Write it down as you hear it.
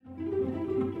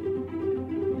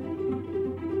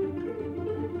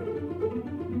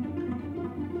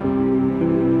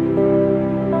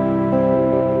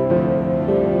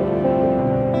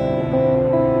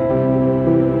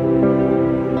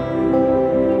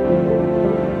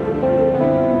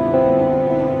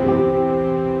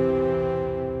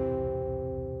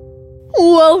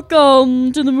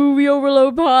Welcome to the Movie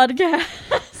Overload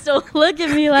podcast. Don't look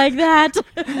at me like that.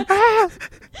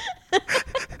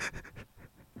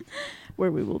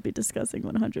 Where we will be discussing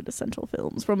 100 essential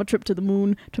films, from A Trip to the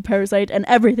Moon to Parasite and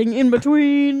everything in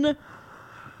between.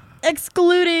 Except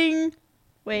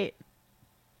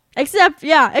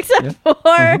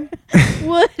for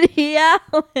Woody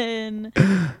Allen.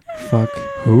 Fuck.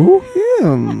 Who?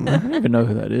 Him. I don't even know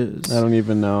who that is. I don't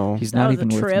even know. He's That not was a even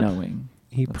worth trip. knowing.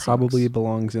 He That probably sucks.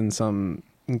 belongs in some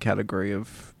category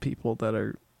of people that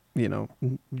are,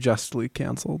 justly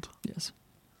canceled. Yes.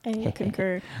 I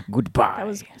concur. Goodbye. That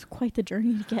was quite the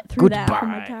journey to get through that. Oh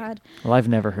my Goodbye. god. Well, I've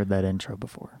never heard that intro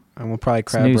before. And we'll probably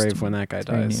It's crab news to rave me. when that guy It's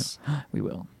very dies. We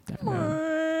will. Definitely.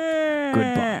 Yeah.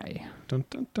 Goodbye. Dun,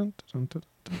 dun, dun, dun, dun,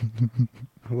 dun.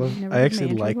 Never I heard actually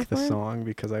my intro like the before? song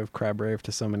because I've crab raved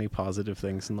to so many positive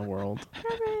things in the world.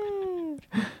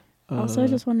 Also, I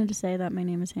just wanted to say that my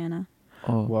name is Hannah.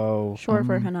 Oh, Whoa. Short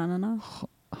for Hananana.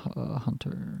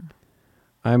 Hunter.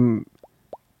 I'm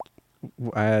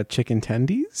chicken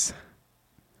tendies.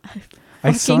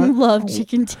 I fucking love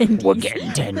chicken tendies. We're getting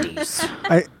tendies.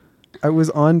 I was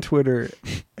on Twitter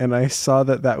and I saw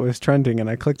that was trending and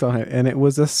I clicked on it and it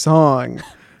was a song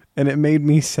and it made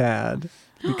me sad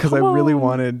because I really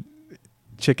wanted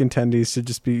chicken tendies to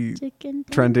just be Chicken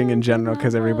trending in tenders general my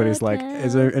because everybody's like, hotel.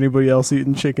 is there anybody else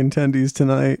eating chicken tendies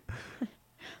tonight?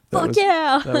 Fuck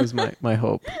yeah. That was my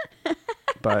hope.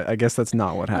 But I guess that's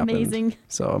not what happened. Amazing.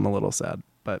 So I'm a little sad,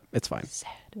 but it's fine.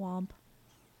 Womp.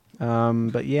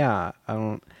 But yeah, I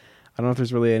don't know if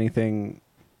there's really anything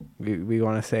we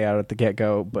want to say out at the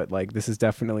get-go, but like this is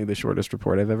definitely the shortest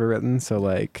report I've ever written, so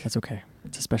like That's okay.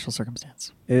 It's a special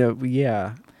circumstance.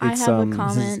 yeah, I it's have a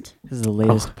comment. This is the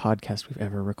latest podcast we've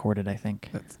ever recorded, I think.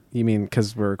 you mean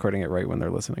because we're recording it right when they're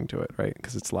listening to it, right?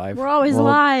 Because it's live. We're always Well,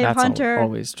 live, that's Hunter.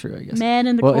 always true, I guess. Man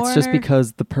in the Well, corner. it's just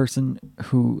because the person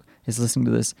who is listening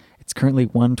to this, it's currently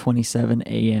 1:27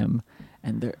 a.m.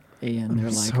 and they're I'm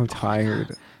like, so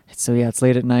tired. So yeah, it's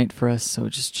late at night for us, so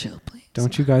just chill, please.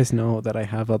 Don't you guys know that I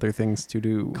have other things to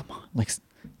do? Come on, like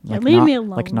leave not, me alone.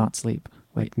 like not sleep.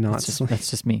 Wait, Like not that's just, sleep. that's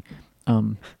just me.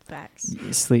 Facts.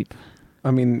 Sleep.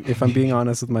 I mean, if I'm being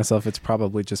honest with myself, it's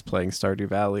probably just playing Stardew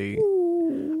Valley.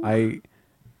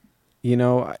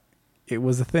 It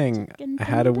was a thing. I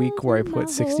had a week where I put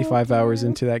 65 hours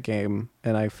into that game,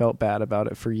 and I felt bad about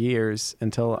it for years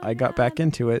until I got back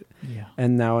into it. Yeah,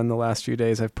 And now in the last few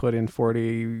days, I've put in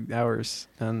 40 hours,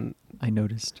 and I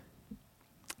noticed.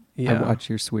 yeah, I watch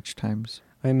your Switch times.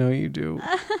 I know you do,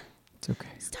 It's okay.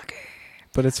 Stalker.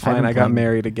 but it's I've fine. been I got playing-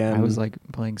 married again. I was like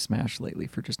playing Smash lately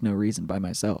for just no reason by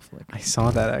myself. Like, I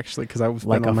saw that actually because I was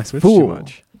Like like on a my Switch fool. too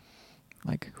much.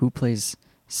 like who plays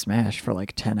Smash for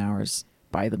like 10 hours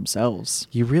by themselves?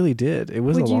 You really did. It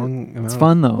was Would a you- long amount. It's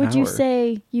fun though. Would you hour.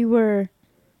 say you were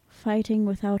fighting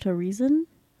without a reason?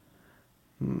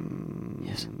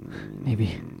 Yes,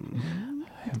 maybe.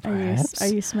 Are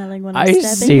you smelling what I'm I stepping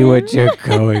see in? what you're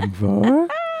going for.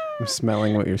 I'm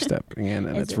smelling what you're stepping in,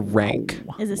 and Is it's it rank.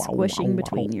 Is it squishing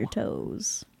between your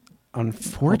toes?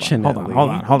 Unfortunately,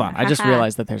 Hold on. I just Haha.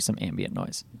 realized that there's some ambient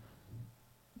noise.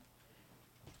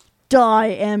 Die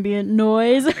ambient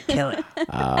noise. Kill it.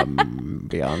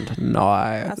 Beyond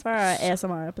noise. That's for our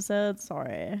ASMR episode.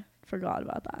 Sorry. Forgot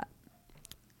about that.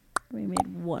 We made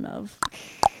one of.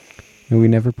 We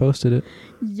never posted it.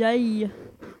 Yay.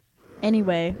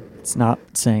 Anyway. It's not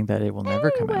saying that it will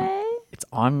never come out. Anyway. It's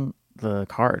on the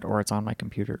card, or it's on my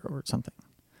computer, or something.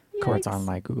 Or it's on Yikes.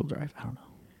 my Google Drive. I don't know.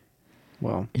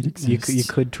 Well, It you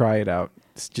exists. could try it out.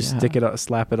 Just Yeah. stick it,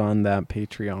 slap it on that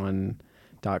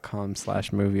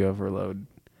Patreon.com/movie overload,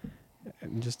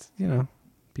 and just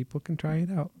people can try it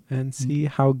out and see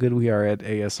how good we are at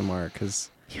ASMR.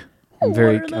 Because I'm What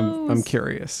are I'm those?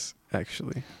 curious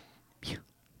actually.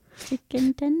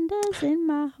 Chicken tenders in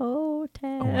my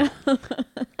hotel.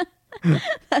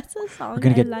 That's a song We're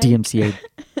gonna I get like. DMCA.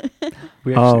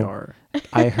 We actually Oh. are.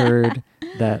 I heard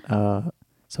that.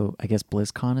 So I guess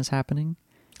BlizzCon is happening,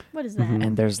 What is that? Mhm.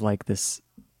 and there's like this.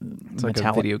 It's like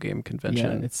a video game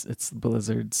convention. Yeah, it's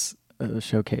Blizzard's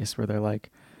showcase where they're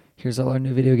like, "Here's all our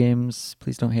new video games.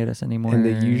 Please don't hate us anymore." And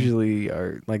they usually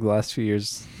are like the last few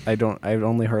years. I've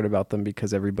only heard about them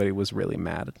because everybody was really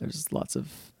mad. There's lots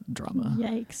of drama.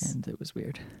 Yikes. And it was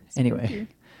weird. Anyway,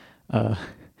 Spooky.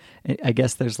 I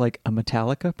guess there's like a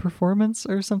Metallica performance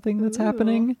or something that's Ooh.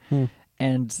 happening,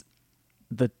 and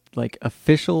the like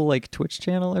official like Twitch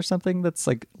channel or something that's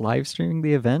like live streaming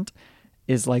the event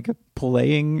is like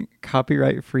playing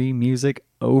copyright free music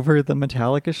over the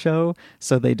Metallica show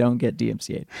so they don't get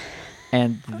DMCA'd.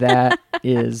 And that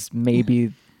is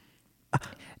maybe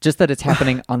just that it's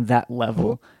happening on that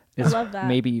level is love that.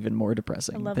 maybe even more I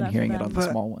depressing love than that for hearing it them. on the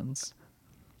But- small ones.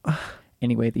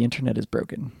 Anyway, the internet is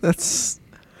broken. That's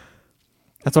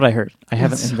That's what I heard. I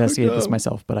haven't That's so investigated this dumb.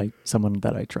 myself, but someone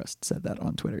that I trust said that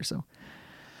on Twitter. So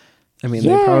I mean, they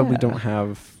probably Yeah. don't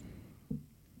have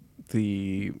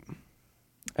the.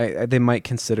 They might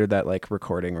consider that like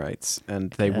recording rights,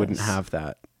 and they wouldn't Yes. have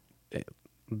that.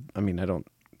 I mean, I don't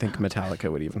think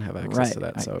Metallica would even have access Right. to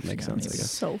that, so it makes sense, I it's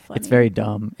guess. So funny. it's very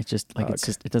dumb. It's just like Ugh.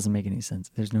 it doesn't make any sense.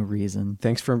 There's no reason.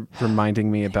 Thanks for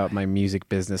reminding me about my music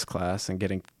business class and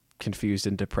getting confused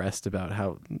and depressed about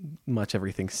how much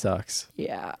everything sucks.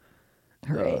 Yeah.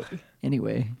 Hooray. Ugh.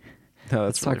 Anyway, No,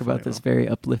 let's that's talk really about funny, this though. very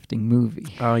uplifting movie.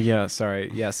 Oh yeah,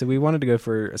 sorry. Yeah, so we wanted to go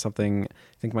for something. I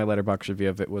think my letterbox review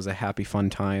of it was a happy, fun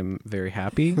time. Very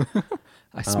happy.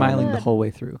 I'm smiling the Good. whole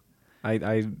way through.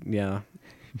 Yeah,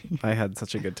 I had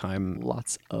such a good time.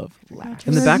 Lots of laughs.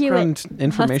 And the Review background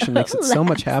information makes it so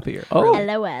much happier. Oh,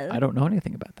 LOL. I don't know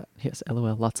anything about that. Yes,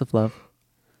 LOL. Lots of love.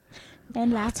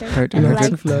 And laughter. Heard, and heard,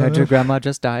 life. your, heard your grandma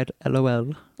just died.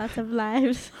 LOL. Lots of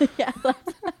lives. Yeah,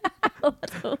 lots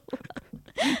of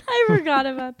I forgot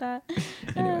about that.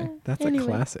 Anyway, That's Anyway. a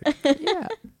classic. Yeah.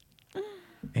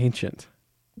 Ancient.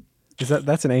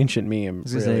 That's an ancient meme. I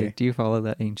was gonna Really. say, do you follow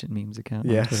that ancient memes account?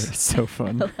 on Yes. Twitter? It's so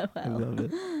fun. I LOL. love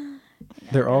it.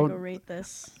 They're I all gotta go rate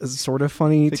this. sort of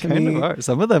funny They to kind me. of are.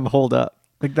 Some of them hold up.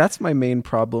 Like that's my main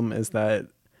problem is that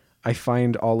I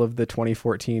find all of the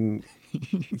 2014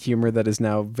 humor that is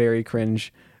now very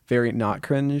cringe, very not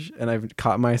cringe, and I've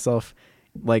caught myself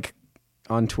like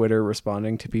on Twitter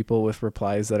responding to people with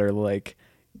replies that are like,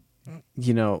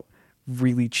 you know,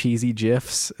 really cheesy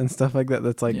gifs and stuff like that.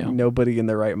 That's like Yeah. nobody in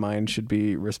their right mind should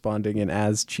be responding in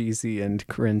as cheesy and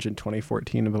cringe in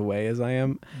 2014 of a way as I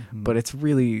am. Mm-hmm. But it's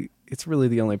really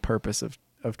the only purpose of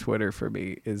Twitter for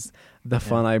me is the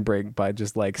fun I bring by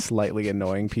just like slightly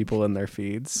annoying people in their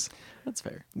feeds. That's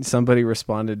fair. Somebody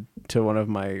responded to one of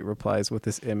my replies with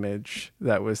this image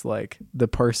that was like the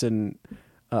person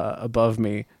above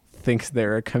me thinks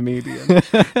they're a comedian.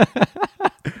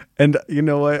 And you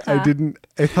know what? I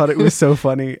thought it was so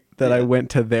funny that I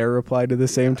went to their reply to the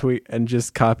same tweet and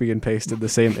just copy and pasted the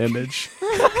same image.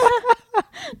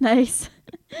 Nice.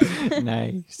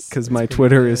 Nice. Because That's my pretty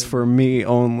Twitter is good. for me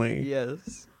only.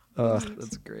 Yes.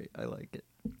 That's great. I like it.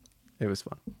 It was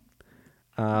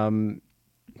fun.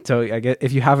 So I get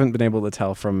if you haven't been able to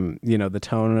tell from the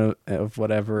tone of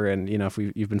whatever, and if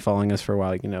you've been following us for a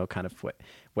while, kind of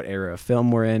what era of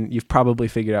film we're in, you've probably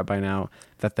figured out by now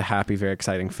that the happy, very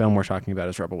exciting film we're talking about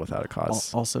is Rebel Without a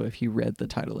Cause. Also, if you read the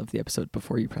title of the episode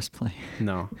before you press play,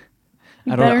 No,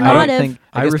 You I don't. better I not don't have. think.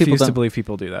 I guess people refuse to don't- believe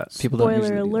people do that. People don't Spoiler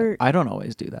usually do that. alert. I don't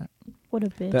always do that. What a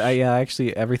bitch.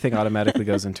 Actually, everything automatically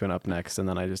goes into an up next, and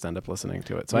then I just end up listening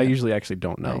to it. So I Yeah. usually actually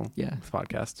don't know Yeah. with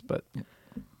podcasts, but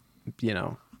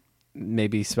Yep.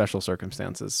 maybe special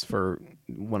circumstances for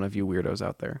one of you weirdos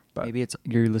out there. But Maybe it's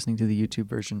you're listening to the YouTube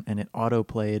version and it auto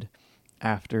played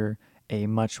after a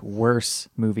much worse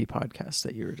movie podcast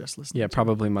that you were just listening yeah, to.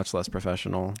 probably much less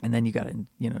professional. And then you got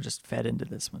just fed into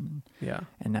this one, Yeah,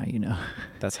 and now you know.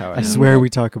 that's how I know. swear we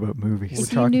talk about We're movies.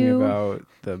 If you talking knew- about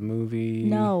the movie.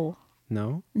 No.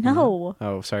 No? No.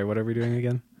 Oh, sorry. What are we doing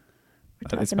again?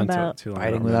 We're It's talking been about too long. I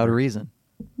Fighting don't without a remember. reason.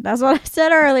 That's what I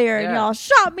said earlier, and Yeah. y'all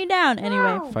shot me down.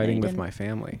 Anyway. Fighting no, with you my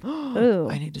family. didn't. Ooh.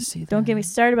 I need to see that. Don't get me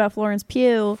started about Florence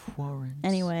Pugh. Florence.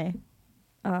 Anyway.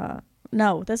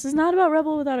 No, this is not about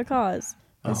Rebel Without a Cause.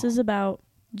 This Oh. is about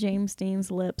James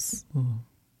Dean's lips. Ooh.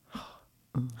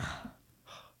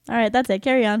 All right, that's it.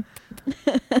 Carry on.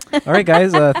 All right,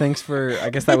 guys. Thanks for. I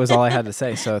guess that was all I had to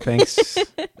say. So thanks.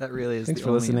 That really is. Thanks the for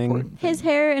only listening. important His thing.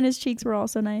 hair and his cheeks were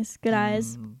also nice. Good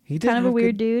eyes. He did Kind of a have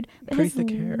weird good- dude. But pretty his thick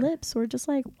hair. lips were just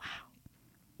like,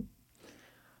 wow.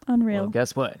 Unreal. Well,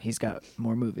 guess what? He's got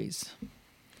more movies.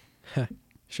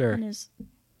 Sure. And his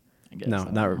I guess. No, I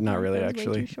don't know. not really. that was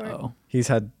way Actually, too short. Oh. he's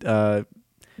had.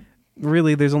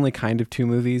 Really, there's only kind of 2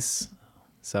 movies.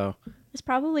 So This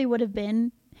probably would have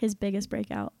been his biggest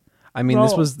breakout. I mean,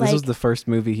 this Role, was like- the first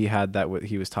movie he had that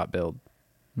he was top billed.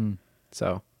 Hmm.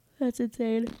 So That's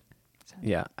insane.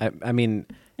 yeah, I mean,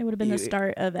 It would have been the You-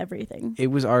 start of everything. it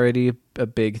was already a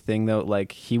big thing though.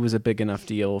 Like he was a big enough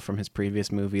deal from his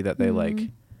previous movie that they Mm-hmm. like.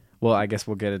 Well, I guess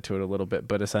we'll get into it a little bit,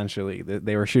 but essentially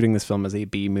they were shooting this film as a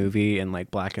B movie in like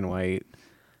black and white,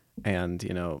 and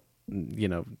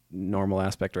normal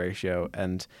aspect ratio,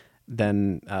 and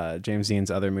then James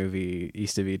Dean's other movie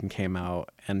East of Eden came out,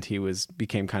 and he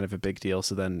became kind of a big deal.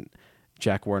 So then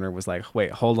Jack Warner was like,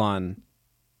 "Wait, hold on,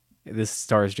 this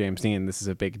stars James Dean. This is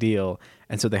a big deal,"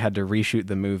 and so they had to reshoot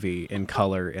the movie in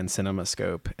color and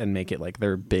CinemaScope and make it like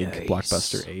their big Nice.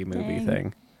 blockbuster A movie Dang.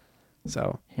 thing.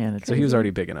 So And it's so he was Crazy. already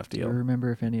big enough Do you deal.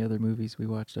 remember if any other movies we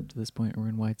watched up to this point were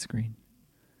in widescreen?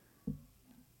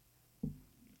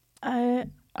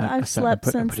 I've slept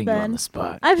I'm since putting you on then. the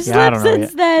spot. I've I slept don't know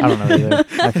since yet. then. I don't know either.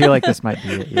 I feel like this might be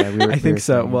it. Yeah, I think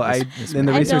so. Well, in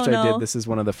the I research don't I know. did, this is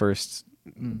one of the first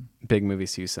big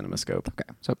movies to use CinemaScope. Okay,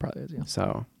 so it probably is. Yeah.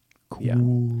 So yeah,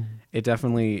 it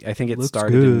definitely. I think it Looks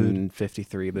started good. in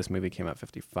 '53. This movie came out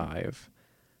 '55,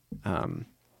 and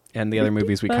the other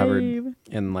movies we covered 55.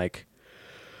 in like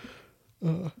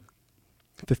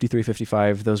 53,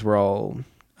 55. Those were all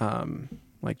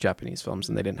like Japanese films,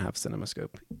 and they didn't have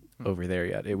CinemaScope over there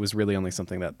yet. It was really only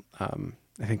something that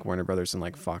I think Warner Brothers and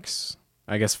like Fox.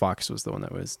 I guess Fox was the one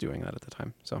that was doing that at the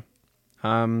time. So,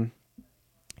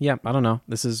 yeah, I don't know.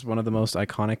 This is one of the most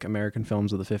iconic American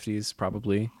films of the 50s,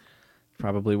 probably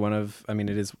one of, I mean,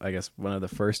 it is, I guess, one of the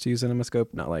first to use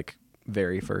CinemaScope, not like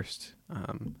very first.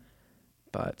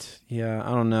 But yeah, I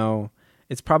don't know.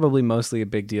 It's probably mostly a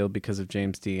big deal because of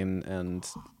James Dean and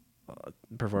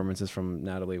performances from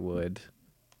Natalie Wood,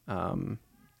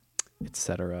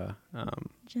 etc.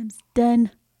 Jim's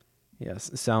den. Yes,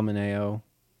 Sal Mineo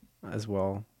as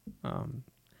well.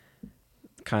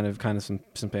 Kind of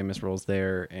some famous roles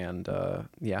there, and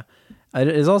yeah, it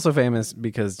is also famous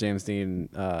because James Dean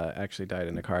actually died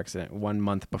in a car accident 1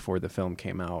 month before the film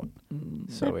came out.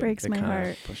 So That breaks my kinda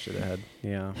heart. pushed it ahead.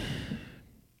 Yeah,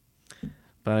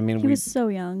 but I mean, He was so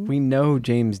young. we know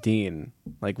James Dean.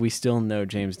 Like, we still know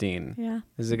James Dean. Yeah,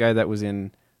 This is a guy that was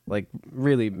in like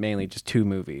really mainly just 2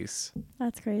 movies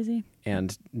that's crazy.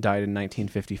 and died in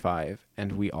 1955,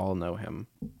 and we all know him.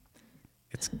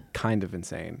 It's kind of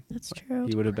insane. That's true.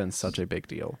 He would have been such a big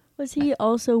deal. Was he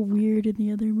also weird in the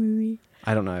other movie?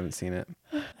 I don't know. I haven't seen it.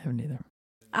 I haven't either.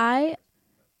 I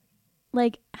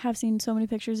like have seen so many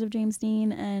pictures of James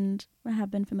Dean and I have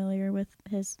been familiar with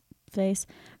his face,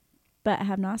 but I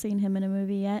have not seen him in a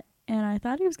movie yet. And I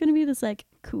thought he was going to be this like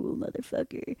cool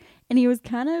motherfucker, and he was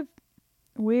kind of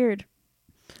weird.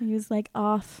 He was like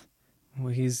off.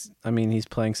 Well, he's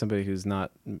playing somebody who's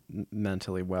not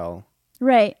mentally well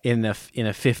Right. in a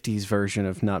 50s version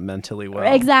of not mentally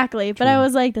well. Exactly. But I True.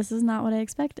 was like, this is not what I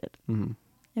expected. Mhm.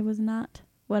 It was not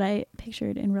what I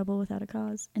pictured in Rebel Without a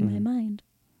Cause in my Mhm. mind.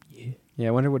 Yeah,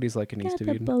 I wonder what he's like in East Got of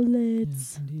the Eden.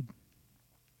 bullets. Indeed.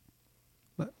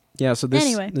 Yeah, so this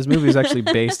Anyway. this movie is actually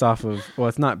based off of, well,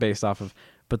 it's not based off of,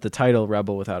 but the title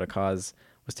Rebel Without a Cause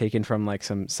was taken from like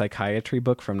some psychiatry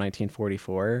book from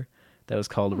 1944 that was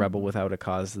called Rebel Without a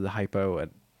Cause: The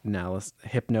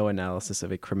Hypnoanalysis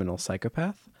of a Criminal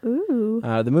Psychopath. Ooh.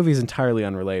 The movie is entirely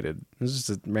unrelated. It was just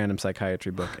a random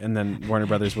psychiatry book, and then Warner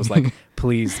Brothers was like,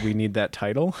 "Please, we need that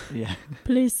title," Yeah.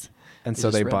 Please. and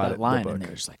so they bought that it. line, The and book.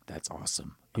 they're just like, "That's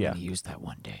awesome. I'm Yeah. gonna use that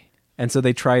one day." And so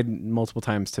they tried multiple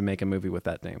times to make a movie with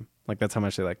that name. Like, that's how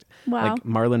much they liked it. Wow. Like,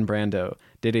 Marlon Brando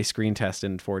did a screen test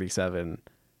in 47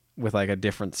 with like a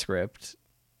different script,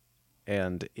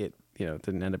 and it,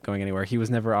 didn't end up going anywhere. He was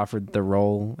never offered the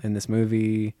role in this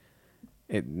movie.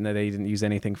 They didn't use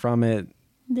anything from it.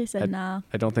 They said nah.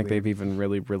 I don't think they've even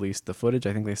really released the footage.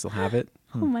 I think they still have it.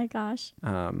 Oh my gosh.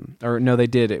 Or no, they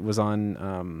did. It was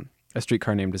on A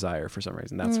Streetcar Named Desire for some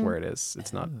reason. That's where it is.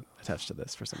 It's not attached to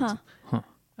this for some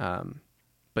reason.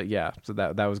 But yeah, so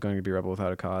that was going to be Rebel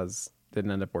Without a Cause.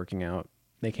 Didn't end up working out.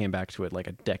 They came back to it like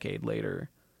a decade later.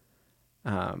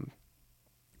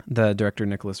 The director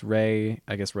Nicholas Ray,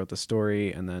 I guess, wrote the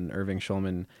story, and then Irving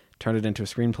Shulman turned it into a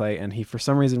screenplay, and he for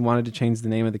some reason wanted to change the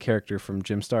name of the character from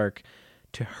Jim Stark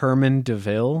to Herman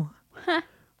DeVille,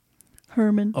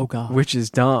 Herman. Oh God. which is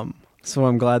dumb. So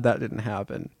I'm glad that didn't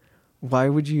happen. Why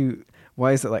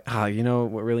is it like,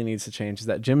 what really needs to change is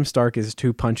that Jim Stark is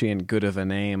too punchy and good of a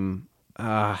name.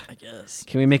 I guess.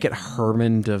 Can we make it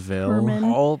Herman DeVille? Herman.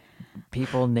 All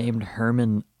people named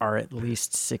Herman are at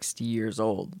least 60 years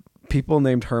old. People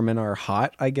named Herman are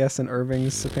hot, I guess, in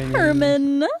Irving's opinion.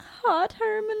 Herman. Hot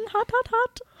Herman. Hot, hot,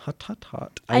 hot. Hot, hot,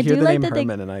 hot. I I hear do the like name that they-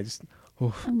 Herman and I just...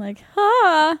 oof, I'm like,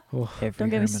 ah. oof. Every Don't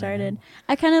get me Herman I started. know.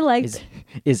 I kind of liked.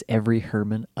 Is every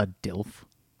Herman a DILF?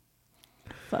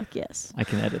 Fuck yes. I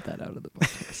can edit that out of the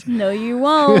podcast. No, you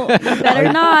won't. You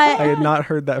better not. I had not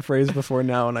heard that phrase before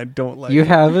now, and I don't like You it.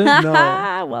 haven't?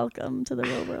 No. Welcome to the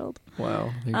real world.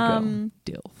 Wow. There you go.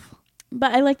 DILF.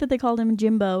 But I like that they called him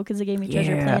Jimbo because it gave me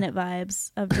Treasure Yeah. Planet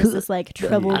vibes of just this like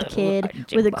troubled kid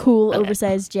with a Jimbo. cool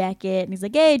oversized jacket, and he's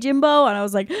like, "Hey, Jimbo," and I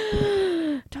was like,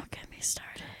 "Don't get me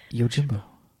started." Yo Jimbo.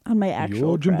 On my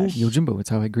actual Jimbo. crush. Yo Jimbo. It's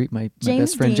how I greet my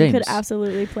James best friend Dean James. could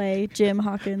absolutely play Jim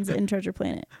Hawkins in Treasure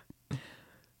Planet,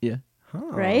 Yeah. Huh.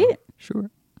 right? Sure.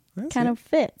 That's Kind it. of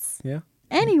fits. Yeah.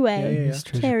 Anyway, Yeah. Miss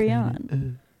Treasure carry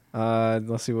Planet. on.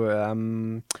 Let's see what.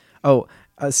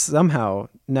 somehow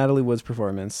Natalie Wood's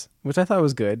performance, which I thought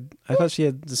was good. I thought she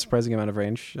had a surprising amount of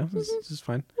range. It was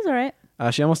fine. It's all right.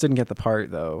 She almost didn't get the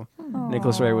part though.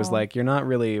 Nicholas Ray was Aw. like, "You're not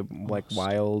really like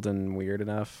wild and weird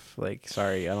enough. Like,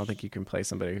 sorry, I don't think you can play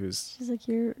somebody who's She's like,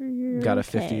 you're got a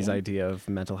okay. 50s idea of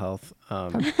mental health."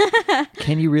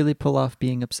 Can you really pull off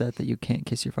being upset that you can't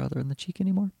kiss your father on the cheek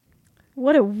anymore?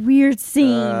 What a weird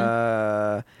scene.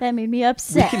 Uh, That made me we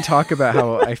upset. can talk about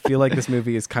how I feel like this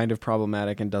movie is kind of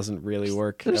problematic and doesn't really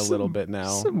work There's a little some- bit now.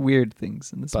 Some weird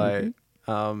things in this But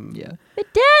movie. yeah, But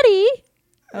Daddy,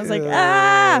 I was like,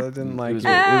 I didn't like it. It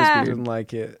was weird. Didn't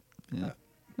like it. Yeah.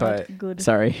 But Not good.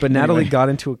 Sorry. But Natalie Anyway. got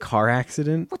into a car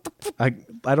accident. I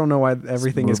don't know why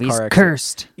everything is Movie's car accident.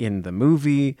 cursed. In the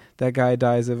movie, that guy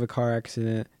dies of a car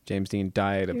accident. James Dean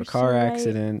died of You're a car so right.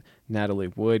 accident. Natalie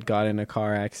Wood got in a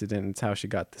car accident. It's how she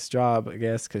got this job, I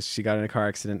guess, because she got in a car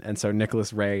accident. And so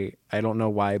Nicholas Ray, I don't know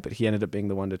why, but he ended up being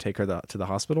the one to take her to the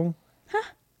hospital.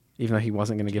 Even though he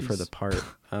wasn't going to give her the Jeez. part.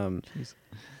 Jeez.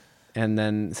 And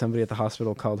then somebody at the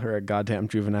hospital called her a goddamn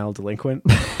juvenile delinquent.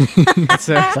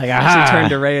 So like, she aha. turned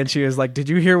to Ray and she was like, "Did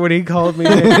you hear what he called me?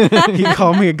 He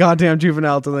called me a goddamn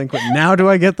juvenile delinquent. Now do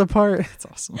I get the part?" That's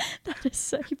awesome. That is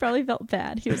so, he probably felt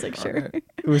bad. He was like, sure.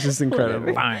 It was just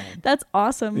incredible. Fine. That's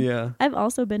awesome. Yeah. I've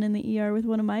also been in the ER with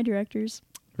one of my directors.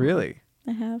 Really?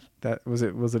 I have. That was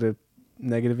it. Was it a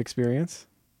negative experience?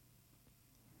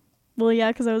 Well,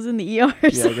 yeah, because I was in the ER. Yeah,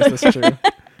 so I guess that's true.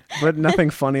 But nothing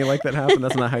funny like that happened.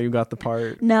 That's not how you got the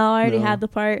part. No, I already No. had the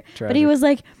part. But Tragic. he was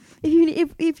like,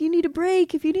 if you need a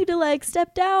break, if you need to like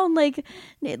step down, like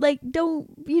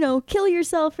don't kill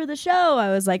yourself for the show. I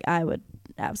was like, I would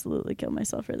absolutely kill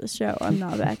myself for this show. I'm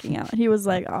not backing out. He was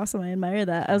like, awesome. I admire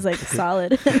that. I was like,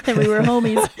 solid. And we were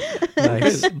homies.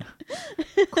 Nice.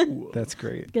 Cool. That's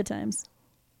great. Good times.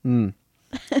 Mm.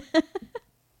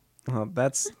 Well,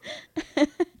 that's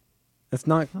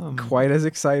not quite as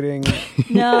exciting.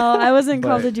 No, I wasn't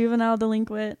called But- a juvenile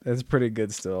delinquent. It's pretty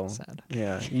good still. Sad.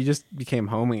 Yeah, you just became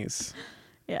homies.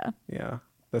 Yeah, Yeah,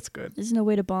 that's good. there's no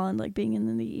way to bond like being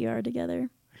in the ER together.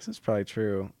 I guess that's probably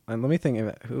true. And let me think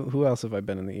of who else have I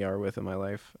been in the ER with in my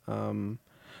life?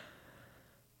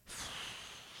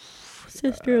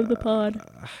 Sister of the pod.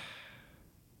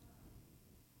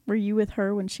 Were you with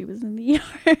her when she was in the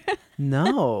ER?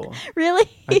 No, Really?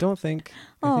 I don't think.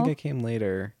 I think Aw. I came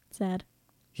later. Sad.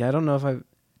 Yeah, I don't know if have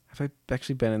I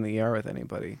actually been in the ER with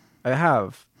anybody. I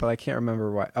have, but I can't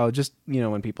remember why. Oh, just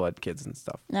when people had kids and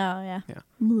stuff. Oh, yeah. Yeah.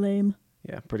 Lame.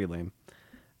 Yeah, pretty lame.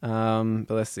 But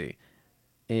let's see.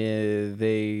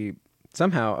 They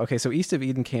somehow okay. So East of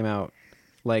Eden came out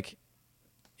like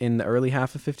in the early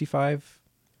half of 55.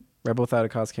 Rebel Without a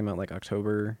Cause came out like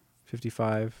October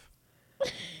 55.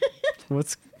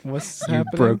 What's You happening?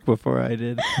 broke before I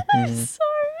did. I'm Yeah. sorry.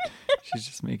 She's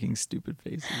just making stupid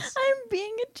faces. I'm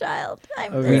being a child.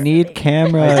 I'm Okay. We need listening. I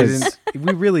cameras. didn't-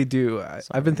 we really do.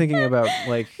 I've been thinking about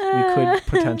like we could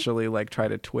potentially like try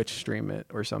to Twitch stream it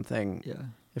or something Yeah.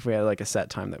 if we had like a set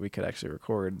time that we could actually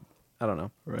record. I don't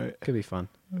know. Right. Could be fun.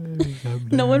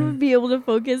 No one would be able to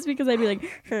focus because I'd be like,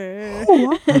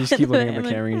 You just keep looking at the I'm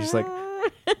like, camera and you just like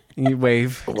you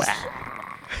wave.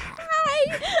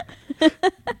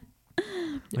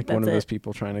 Like one of That's those it.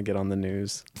 people trying to get on the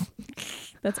news.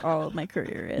 That's all my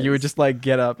career is. You would just like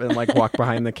get up and like walk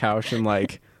behind the couch and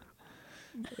like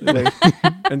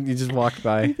and you just walk I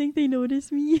by. think they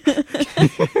notice me.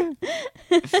 Have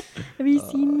you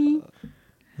seen me?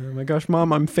 Oh my gosh,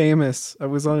 Mom, I'm famous. I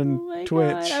was Oh on my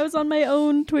Twitch. God, I was on my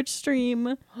own Twitch stream.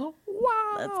 Wow.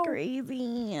 That's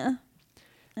crazy. It's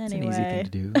Anyway, an easy thing to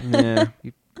do. Yeah.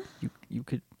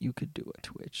 You could do a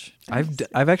Twitch.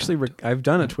 I've actually I've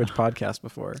done a Twitch podcast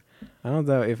before. I don't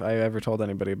know if I ever told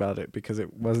anybody about it because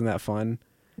it wasn't that fun.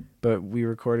 But we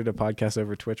recorded a podcast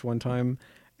over Twitch one time,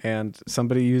 and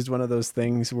somebody used one of those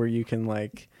things where you can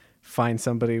like find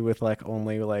somebody with like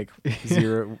only like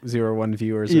 0.01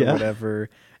 viewers or Yeah. whatever,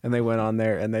 and they went on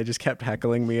there and they just kept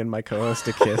heckling me and my co-host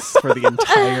a kiss for the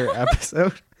entire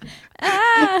episode.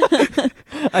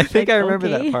 I think Like, I remember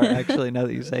okay. that part actually. Now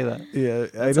that you say that, Yeah,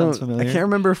 I sounds don't. familiar. I can't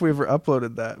remember if we ever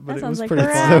uploaded that, but That it sounds was like pretty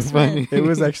fun. harassment. funny. It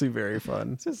was actually very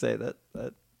fun. just say that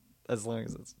as long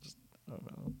as it's just I don't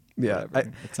know. Yeah, whatever.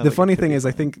 It sounds the like it funny could thing be is,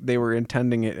 I fun. think they were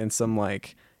intending it in some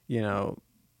like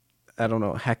I don't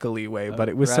know, heckly way, but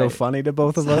it was so right. funny to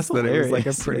both of us Sounds that it was like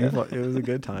a hilarious, pretty. yeah. It was a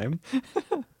good time.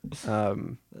 That's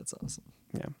awesome.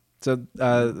 Yeah. So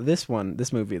this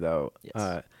movie though,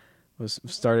 Yes. was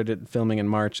started at filming in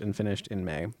March and finished in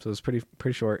May, so it was pretty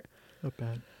short. Not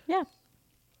bad. yeah.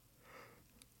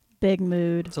 Big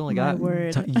mood. It's only my got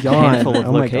word. Yawn. handful of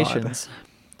Oh my God. locations.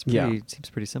 It's Yeah. pretty, seems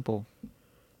pretty simple.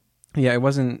 Yeah, it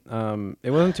wasn't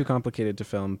too complicated to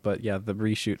film, but yeah, the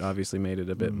reshoot obviously made it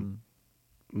a bit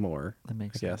more. That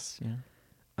makes I guess. sense.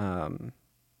 Yeah.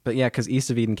 But yeah, because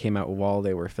East of Eden came out while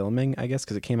they were filming, I guess,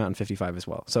 because it came out in '55 as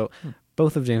well. So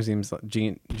both of James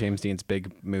Dean's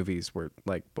big movies were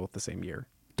like both the same year.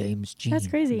 Dames Jean. That's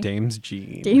crazy. James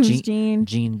Dean. James Dean.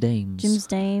 Jean Dames. James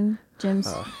Dane. James.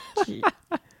 Oh.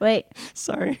 Wait.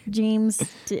 Sorry. James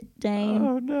Dane.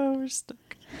 Oh no, we're stuck.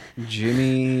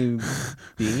 Jimmy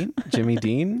Bean? Jimmy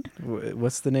Dean?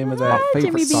 What's the name of that?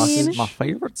 Jimmy sausage? Bean. My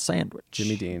favorite sandwich.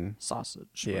 Jimmy Dean.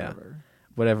 Sausage. Yeah. Whatever.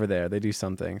 Whatever there. They do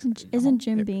some things. Isn't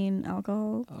Jim Bean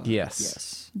alcohol? Yes.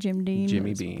 Yes. Jim Dean.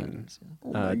 Jimmy Sometimes, Bean. yeah.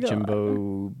 Oh my God.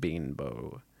 Jimbo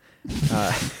Beanbo.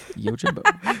 Yo Jimbo.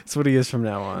 That's what he is from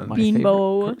now on. My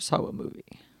Beanbo. favorite Kurosawa movie.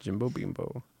 Jimbo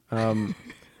Beanbo.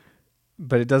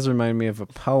 But it does remind me of a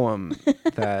poem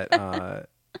that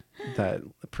that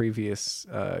previous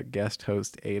guest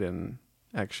host Aiden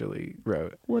actually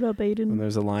wrote. What up, And Aiden?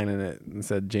 there's a line in it that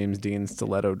said James Dean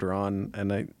stiletto drawn,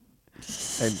 and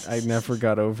I never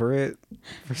got over it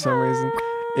for some reason.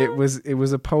 It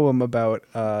was a poem about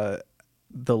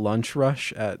the lunch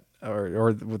rush at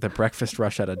or the breakfast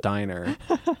rush at a diner,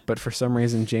 but for some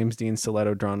reason James Dean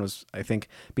stiletto drawn was, I think,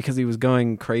 because he was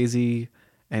going crazy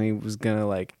and he was gonna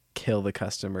like kill the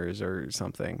customers or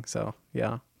something. So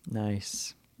yeah,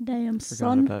 Nice. Damn, Forgot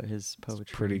son. about his poetry.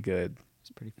 it's pretty good.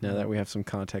 It's pretty Now fun. that we have some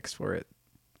context for it,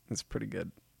 it's pretty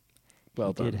good. Well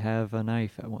he done. did have a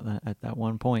knife at that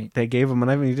one point. They gave him a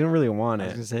knife and he didn't really want I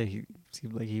was it. gonna say he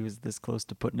seemed like he was this close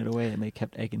to putting it away, and they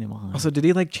kept egging him on. Also, did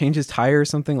he like change his tire or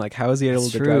something? Like, how is he able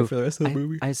It's to true. drive for the rest of the I,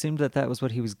 movie? I assumed that was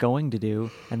what he was going to do,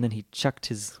 and then he chucked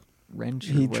his wrench.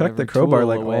 Or He chucked the whatever crowbar tool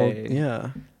like away.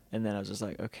 yeah. And then I was just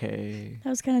like, okay. That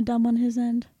was kind of dumb on his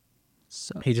end.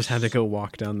 So He just had to go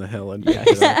walk down the hill and Yeah,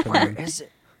 pick it up. where And then, is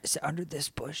it? Is it under this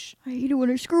bush? I hate it when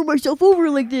I screw myself over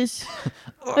like this.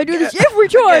 I do this every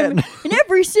time in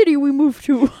every city we move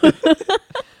to.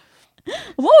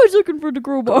 I'm always looking for the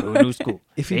crowbar. Go to new school.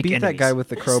 if he Make beat that enemies. guy with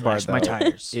the crowbar, Slash my though,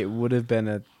 tires. it would have been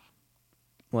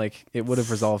it would have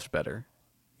resolved better.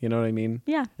 You know what I mean?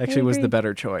 Yeah. I Actually, was the agree.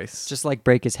 better choice. Just like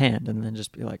break his hand, and then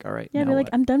just be like, all right. Yeah, now be like,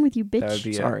 what? I'm done with you, That would bitch. be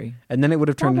it. Sorry. And then it would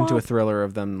have turned Wah, into wah. a thriller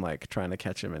of them like trying to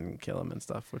catch him and kill him and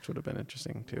stuff, which would have been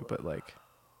interesting too. But like,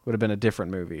 would have been a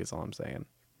different movie. Is all I'm saying.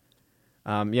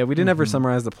 Yeah, we didn't ever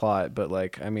summarize the plot, but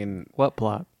like, I mean, What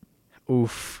plot?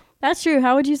 oof. That's true.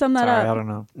 How would you sum that Sorry, I up? don't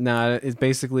know. Nah, it's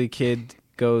basically kid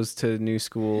goes to new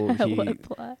school. He What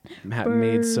plot? made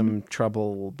Burn. some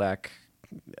trouble back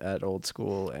at old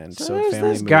school, and so, there's family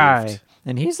this moved. guy,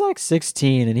 and he's like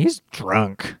 16, and he's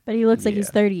drunk. But he looks like he's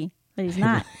Yeah. 30, but he's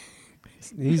not.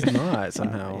 He's not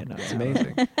somehow. You know, It's yeah.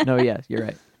 amazing. No, yeah, you're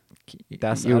right.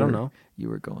 That's You I don't were- know. You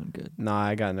were going good. Nah,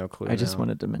 I got no clue. I just now.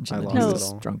 wanted to mention I that lost he it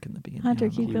was all. drunk in the beginning. Hunter, I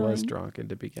don't keep He know. going. was drunk in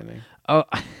the beginning. Oh,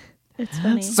 It's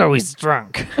funny. so he's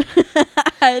drunk.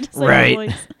 Just like Right. the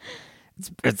voice.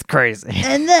 It's crazy.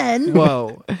 And then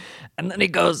Whoa. And then he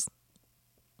goes,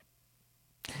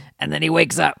 and then he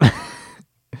wakes up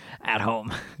at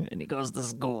home, and he goes to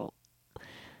school,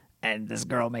 and this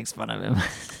girl makes fun of him.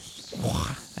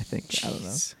 I think I don't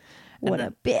know. what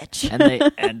And a bitch.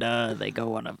 And they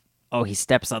go on a. Oh, he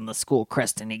steps on the school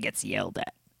crest and he gets yelled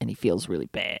at, and he feels really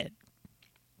bad.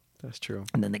 That's true.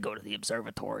 And then they go to the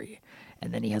observatory,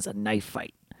 and then he has a knife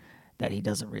fight that he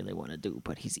doesn't really want to do,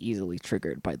 but he's easily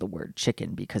triggered by the word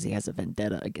chicken because he has a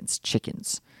vendetta against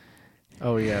chickens.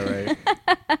 Oh yeah, right.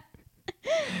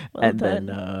 Well And done.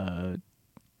 then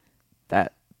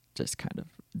that just kind of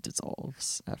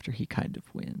dissolves after he kind of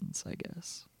wins, I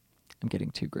guess. I'm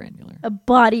getting too granular. A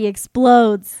body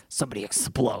explodes. Somebody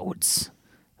explodes.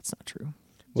 That's not true.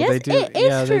 Yes, it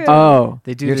is They true. do. Oh,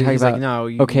 They do. You're talking He's about like, no,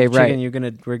 you, okay, chicken,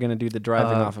 right. We're gonna do the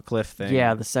driving off a cliff thing.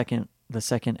 Yeah, the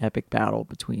second epic battle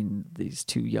between these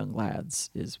two young lads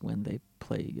is when they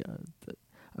play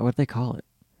what do they call it?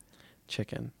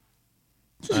 chicken.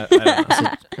 I don't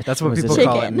know. That's what Was it people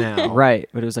call it chicken? now. Right,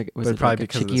 but it was But it probably like a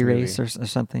because of chicky this race movie. or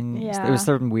something? Yeah. It was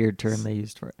some weird term they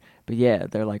used for it. But yeah,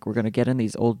 they're like, we're gonna get in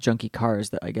these old junky cars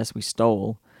that I guess we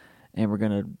stole, and we're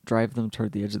gonna drive them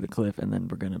toward the edge of the cliff, and then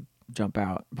we're gonna jump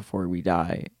out before we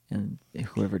die, and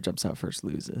whoever jumps out first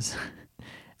loses. Oh.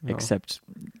 Except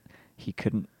he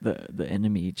couldn't. The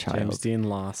enemy child. James Dean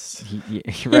lost.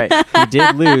 Right, he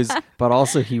did lose, but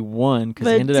also he won because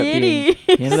But he ended up did being.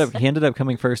 he? He ended up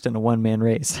coming first in a one-man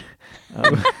race.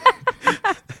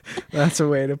 That's a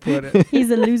way to put it. He's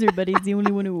a loser, but he's the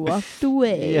only one who walked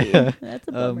away. Yeah. That's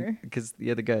a bummer. Because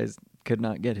the other guys could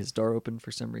not get his door open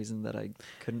for some reason that I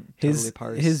couldn't totally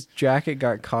parse. His jacket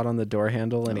got caught on the door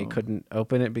handle and he Oh. couldn't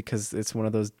open it because it's one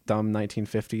of those dumb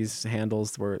 1950s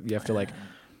handles where you have to like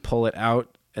pull it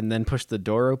out and then pushed the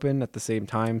door open at the same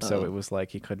time. So Oh. it was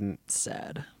like he couldn't.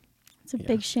 Sad. It's a Yeah.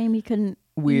 big shame he couldn't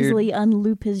Weird. easily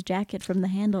unloop his jacket from the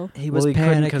handle. He Well, was he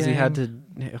couldn't because he had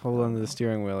panicking. to hold on to the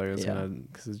steering wheel. Or he was Yeah. gonna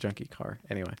because his junky car.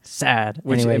 Anyway, Sad.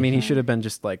 which anyway, I mean, he should have been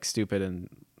just like stupid and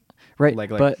right. like.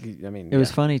 but I mean, it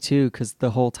was funny too because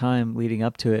the whole time leading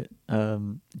up to it,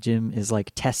 Jim is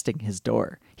like testing his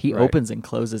door. He Right. opens and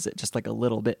closes it just like a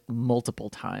little bit, multiple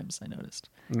times. I noticed.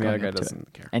 The going other guy up to it.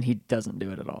 doesn't care. And he doesn't do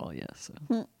it at all. Yeah. So.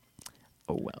 Hmm.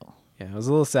 Oh well. Yeah, it was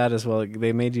a little sad as well.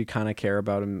 They made you kind of care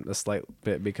about him a slight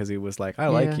bit because he was like, "I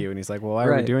like Yeah. you," and he's like, "Well, why are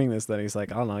we Right. doing this?" Then he's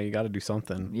like, "I don't know. You got to do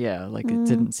something." Yeah, like Mm. it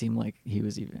didn't seem like he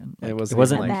was even. It Like, wasn't it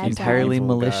wasn't even, like, entirely evil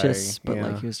guy. malicious, but Yeah.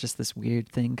 like it was just this weird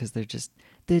thing because they're just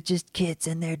kids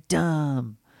and they're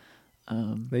dumb.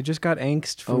 They just got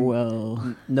angst Oh from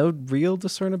well, no real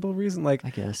discernible reason. Like I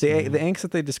guess the yeah. the angst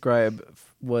that they describe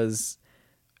was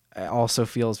also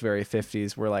feels very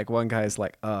 50s. Where like one guy's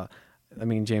like, I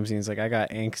mean, James Dean's like, I got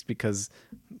angst because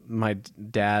my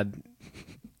dad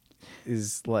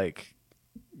is like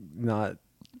not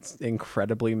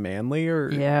incredibly manly, or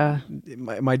Yeah,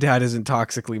 my dad isn't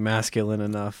toxically masculine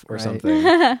enough, or Right. something.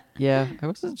 yeah. I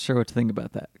wasn't sure what to think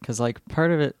about that because like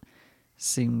part of it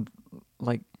seemed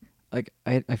like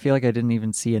I feel like I didn't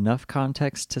even see enough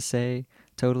context to say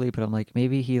totally, but I'm like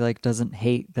maybe he like doesn't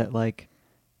hate that like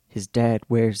his dad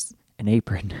wears an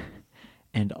apron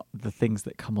and the things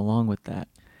that come along with that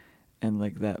and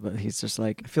like that, but he's just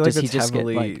like I feel like does he it's just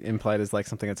heavily get like implied as like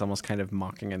something that's almost kind of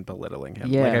mocking and belittling him.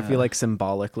 Yeah. Like I feel like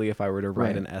symbolically, if I were to write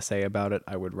Right. an essay about it,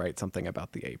 I would write something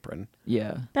about the apron.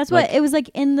 yeah That's like, what it was like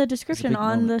in the it was a description big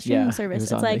on the moment. streaming Yeah, service. it was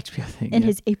It's on like, the HBO thing, and yeah.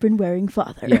 his apron wearing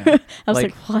father. Yeah. I was Like-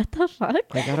 like, what the fuck?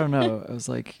 Like I don't know. I was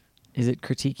like, is it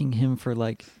critiquing him for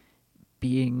like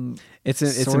being? It's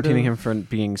Sort impugning of. him for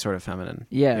being sort of feminine.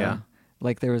 Yeah, Yeah.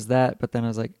 like there was that, but then I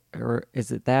was like, or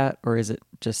is it that, or is it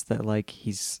just that like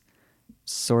he's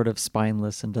sort of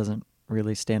spineless and doesn't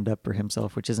really stand up for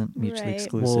himself, which isn't mutually Right.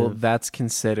 exclusive Well, that's from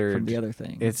considered. the other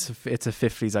thing. It's a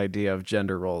 50s idea of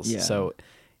gender roles. Yeah. So,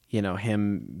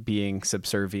 him being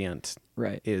subservient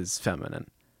right. is feminine,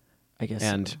 I guess,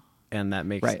 and so. and that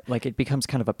makes Right, like it becomes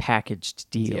kind of a packaged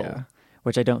deal. Yeah.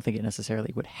 Which I don't think it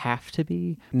necessarily would have to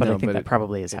be, but No, I think but that it-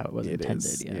 probably is how it was it intended.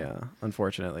 is, Yeah.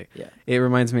 unfortunately. Yeah. It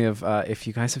reminds me of if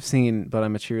you guys have seen "But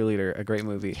I'm a Cheerleader," a great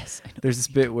movie. Yes, I know. There's this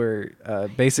bit where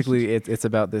basically it's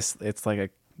about this. It's like a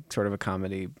sort of a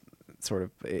comedy, sort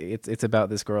of. It's about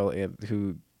this girl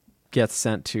who gets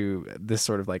sent to this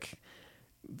sort of like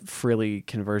frilly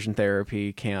conversion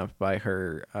therapy camp by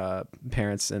her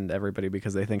parents and everybody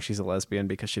because they think she's a lesbian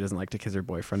because she doesn't like to kiss her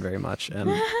boyfriend very much, and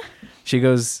she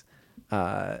goes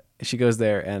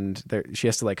there and she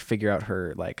has to like figure out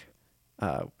her like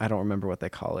I don't remember what they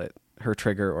call it, her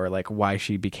trigger, or like why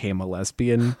she became a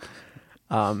lesbian.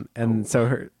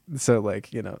 So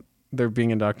they're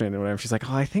being indoctrinated and whatever. She's like,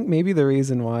 oh, I think maybe the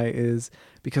reason why is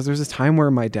because there's this time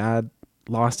where my dad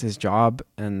lost his job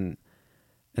and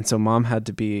so mom had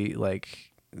to be like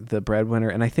the breadwinner,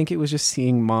 and I think it was just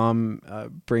seeing mom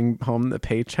bring home the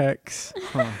paychecks.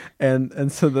 Huh. and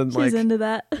so then She's like into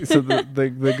that. so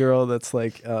the girl that's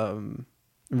like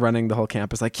running the whole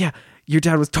camp is like, yeah, your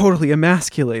dad was totally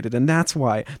emasculated, and that's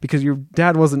why, because your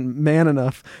dad wasn't man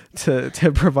enough to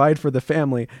provide for the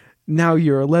family. Now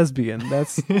you're a lesbian.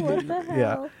 That's What the hell?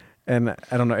 yeah. And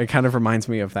I don't know, it kind of reminds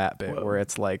me of that bit where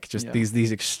it's like just Yeah.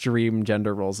 these extreme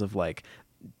gender roles of like,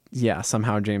 yeah,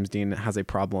 somehow James Dean has a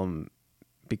problem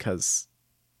because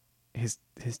his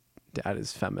dad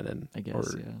is feminine, I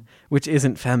guess, or, yeah. which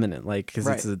isn't feminine, like because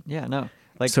Right. it's a Yeah, no.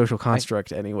 Like social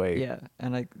construct anyway. Yeah,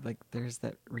 and I like there's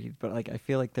that read, but like I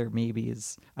feel like there maybe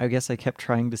is. I guess I kept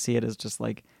trying to see it as just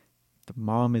like the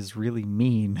mom is really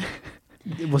mean.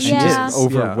 Well, she Yeah. is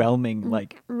overwhelming,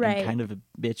 like Right. and kind of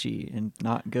bitchy and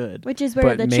not good. Which is where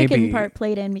But the chicken maybe- part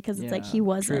played in because it's like Yeah, he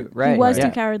wasn't. true. Right, he was right.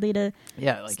 too cowardly to.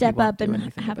 Yeah, like step he won't up do and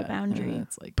anything have a about it. boundary.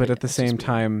 It's like, But yeah, at the it's just same weird.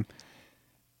 time,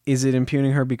 is it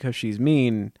impugning her because she's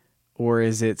mean, or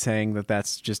is it saying that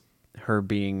that's just her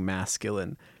being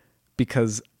masculine?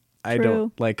 Because I True.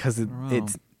 don't like, because I don't know.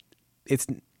 it's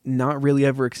not really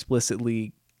ever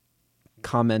explicitly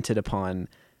commented upon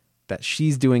that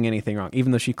she's doing anything wrong,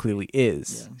 even though she clearly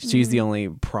is. Yeah. She's the only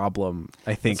problem,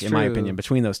 I think, That's in my true. opinion,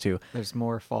 between those two. there's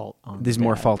more fault on. There's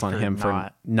more Dad fault on him for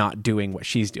not. not doing what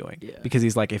she's doing. Yeah. Because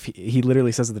he's like, if he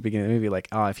literally says at the beginning of the movie, like,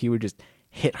 oh, if he would just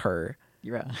hit her,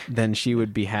 Yeah, then she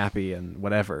would be happy and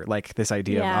whatever. Like this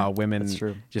idea Yeah. of women That's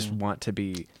true. just Yeah. want to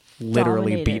be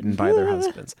literally Dominated. beaten by their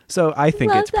husbands. So I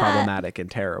think Love it's that. problematic and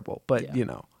terrible, but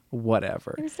Yeah.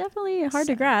 whatever. It was definitely hard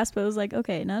to grasp. But it was like,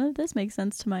 okay, none of this makes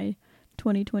sense to my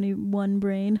 2021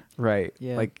 brain. Right.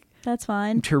 Yeah. Like That's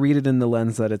fine. to read it in the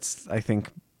lens that it's, I think,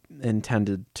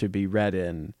 intended to be read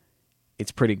in,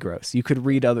 it's pretty gross. You could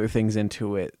read other things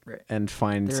into it Right. and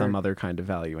find There some are- other kind of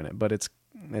value in it, but it's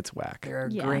whack. There are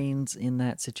Yeah. grains in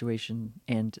that situation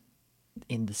and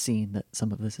in the scene that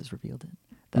some of this is revealed in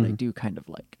that I Mhm. do kind of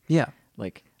like. Yeah.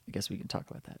 Like, I guess we can talk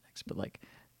about that next. But like,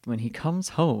 when he comes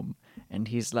home and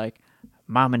he's like,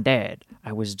 "Mom and Dad,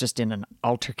 I was just in an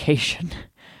altercation,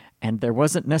 and there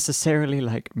wasn't necessarily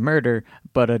like murder,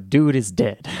 but a dude is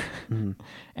dead, Mhm.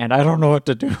 and I don't know what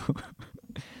to do."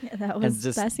 Yeah, that And was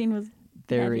just that scene was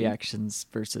Their heavy. reactions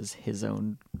versus his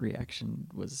own reaction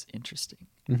was interesting.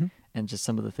 Mhm. And just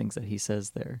some of the things that he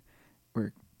says there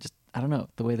were just, I don't know,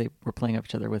 the way they were playing up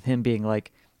each other, with him being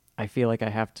like, I feel like I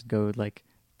have to go like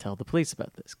tell the police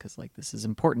about this because like this is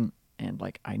important, and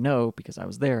like I know because I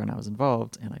was there and I was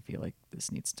involved, and I feel like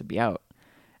this needs to be out.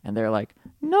 And they're like,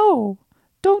 "No,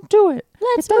 don't do it.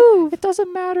 Let's move." It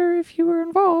doesn't matter if you were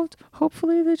involved.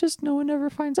 Hopefully no one ever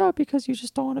finds out because you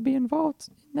just don't want to be involved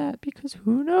in that because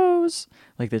who knows?"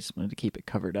 Like they just wanted to keep it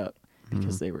covered up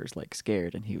because they were like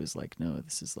scared, and he was like, "No,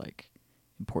 this is like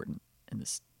important, and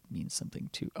this means something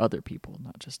to other people,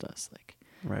 not just us." Like,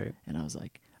 Right. and I was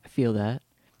like, I feel that.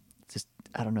 Just,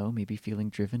 I don't know, maybe feeling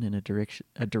driven in a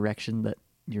direction that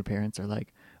your parents are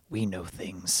like, "We know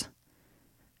things,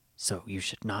 so you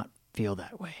should not feel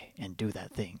that way and do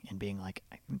that thing," and being like,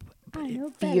 but I know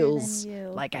it better than feels you."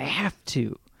 like I have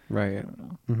to. I Right. don't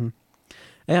know. Mm-hmm.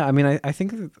 Yeah, I mean, I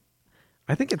think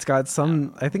it's got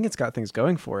some. I think it's got things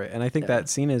going for it, and I think Yeah. that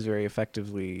scene is very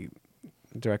effectively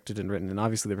directed and written, and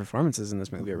obviously the performances in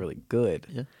this movie are really good.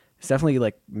 Yeah. It's definitely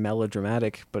like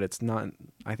melodramatic, but it's not.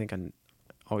 I think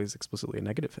always explicitly a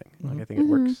negative thing. Like I think it Mhm.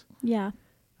 works. Yeah.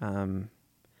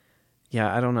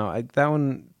 Yeah, I don't know.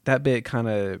 That bit kind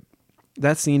of,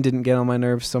 that scene didn't get on my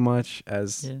nerves so much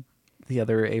as Yeah. the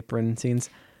other apron scenes.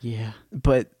 Yeah.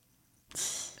 But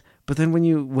then when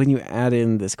you add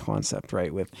in this concept,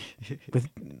 right, with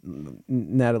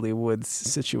Natalie Wood's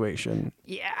situation,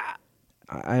 Yeah.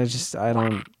 I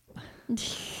don't.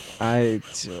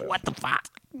 What the fuck?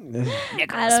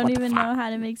 I don't even know how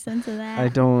to make sense of that. I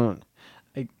don't.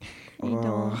 I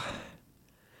don't.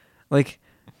 Like,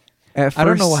 at first,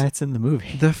 don't know why it's in the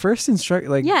movie. the first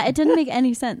like, Yeah, it didn't make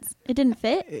any sense. It didn't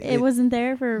fit. It wasn't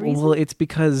there for a reason. well,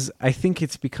 I think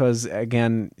it's because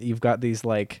again, you've got these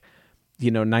like,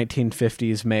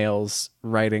 1950s males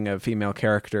writing a female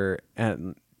character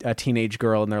and a teenage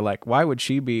girl, and they're like, why would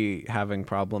she be having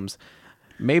problems?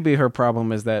 Maybe her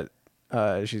problem is that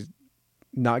she's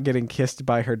not getting kissed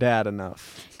by her dad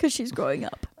enough. Because she's growing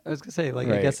up. I was gonna say, like,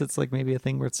 Right. I guess it's like maybe a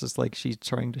thing where it's just like she's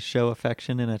trying to show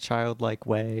affection in a childlike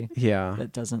way Yeah.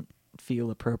 that doesn't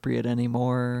feel appropriate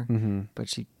anymore, Mm-hmm. but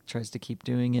she tries to keep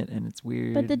doing it, and it's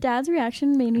weird. But the dad's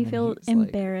reaction made me And then feel he's like,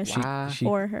 embarrassed "Why?"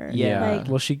 for her. Yeah. Like,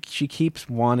 Well, she keeps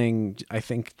wanting, I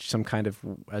think, some kind of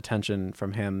attention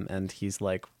from him, and he's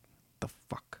like, the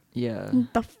fuck? yeah,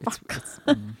 the fuck.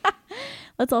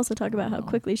 Let's also talk about how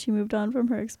quickly she moved on from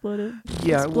her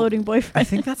exploding boyfriend. I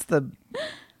think that's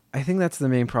the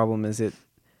main problem, is it,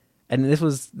 and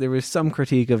there was some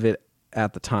critique of it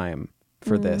at the time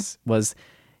for this, was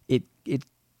it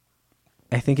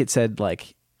I think it said,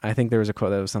 like, I think there was a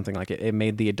quote that was something like it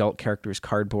made the adult characters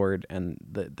cardboard and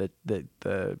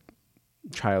the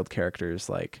child characters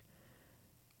like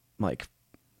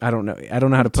I don't know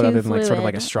how to put Too other than like sort of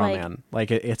like a fluid, straw like- man.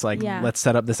 Like it's like, Yeah. let's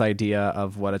set up this idea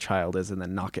of what a child is and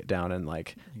then knock it down, and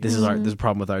like this is a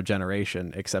problem with our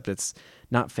generation, except it's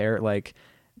not fair. Like,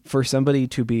 for somebody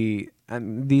to be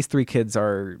these three kids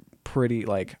are pretty,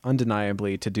 like,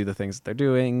 undeniably, to do the things that they're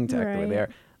doing, to act the way they Right.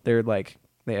 are, they're like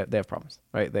they have problems,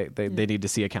 right? They need to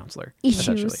see a counselor,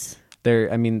 essentially. Issues.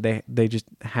 They just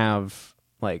have,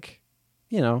 like,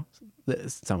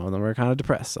 some of them are kind of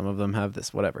depressed, some of them have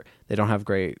this, whatever. They don't have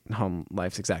great home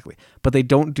lives, exactly, but they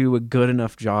don't do a good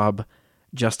enough job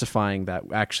justifying that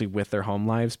actually with their home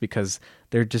lives, because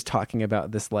they're just talking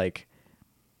about this like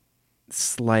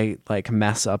slight like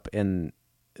mess up in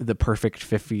the perfect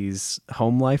 50s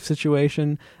home life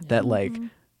situation that, like,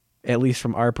 at least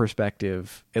from our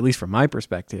perspective, at least from my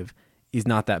perspective, is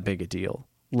not that big a deal.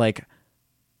 Like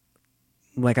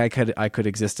I could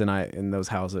exist in those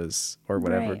houses or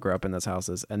whatever, Right. grow up in those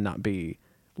houses and not be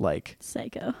like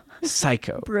Psycho.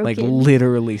 psycho, Broken. like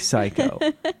literally psycho.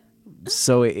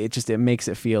 So it makes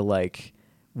it feel like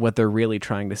what they're really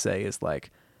trying to say is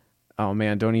like, oh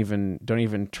man, don't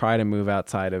even try to move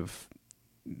outside of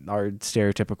our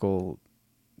stereotypical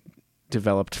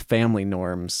developed family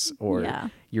norms, or Yeah.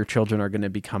 your children are going to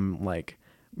become like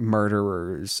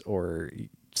murderers or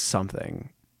something.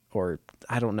 Or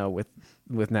I don't know, with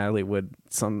Natalie Wood,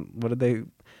 what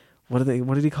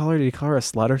did he call her? Did he call her a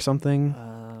slut or something?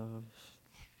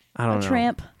 I don't know.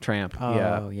 Tramp, Tramp.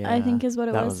 Oh, yeah. I think is what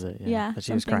it that was. was it. Yeah, That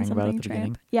she was something, crying about at the something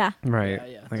beginning. Tramp. Yeah. Right. Yeah,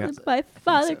 yeah. I got- My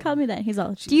father so. called me that. He's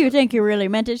all, She's do you like- think you really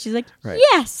meant it? She's like, Right.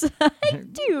 yes, I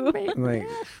do. like,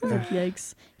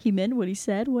 Yikes. He meant what he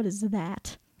said. What is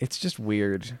that? it's just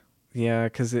weird. Yeah,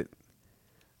 because it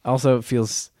also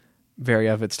feels very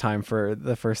of its time for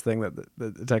the first thing that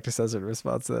the detective says in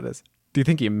response to that is, do you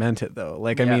think you meant it though?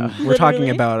 Like, I Yeah. mean, we're talking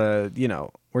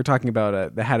Literally.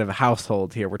 about the head of a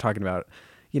household here. We're talking about,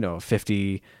 a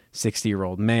 50,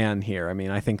 60-year-old man here. I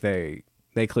mean, I think they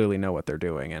clearly know what they're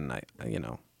doing. And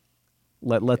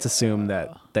let's assume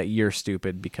that you're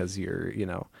stupid because you're,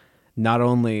 not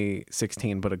only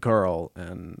 16, but a girl.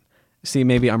 And see,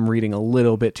 maybe I'm reading a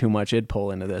little bit too much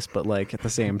idpol into this, but like at the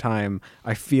same time,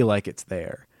 I feel like it's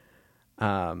there.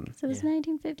 So it's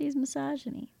 1950s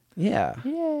misogyny. Yeah.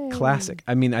 Classic.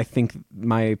 I mean, I think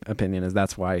my opinion is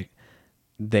that's why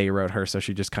they wrote her, so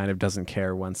she just kind of doesn't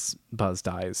care once Buzz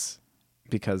dies,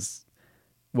 because,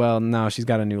 well, now she's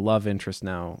got a new love interest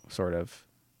now, sort of.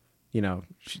 Yeah.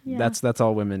 That's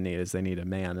all women need, is they need a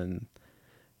man, and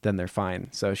then they're fine.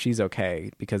 So she's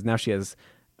okay because now she has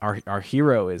our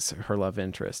hero is her love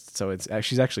interest, so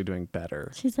she's actually doing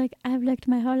better. She's like, I've looked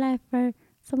my whole life for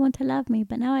someone to love me,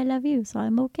 but now I love you, so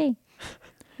I'm okay.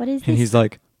 What is this? And he's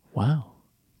like, wow,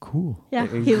 cool. yeah,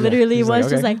 He's- he literally he's was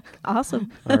like, just okay. like,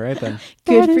 awesome. All right then.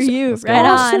 Good That for is you. Let's go.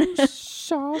 Right on.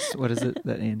 Sauce. What is it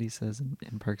that Andy says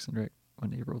in Parks and Rec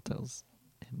when April tells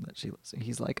him that she loves him?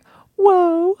 He's like,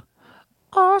 whoa,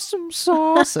 awesome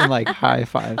sauce. And like high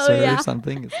fives Oh, her yeah. or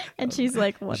something. And she's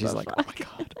like, what she's the like, fuck? oh my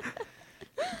God.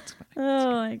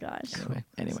 Oh my gosh.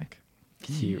 Anyway.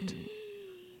 Cute.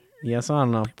 Yeah, so I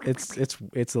don't know.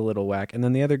 It's a little whack. And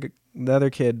then the other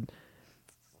kid,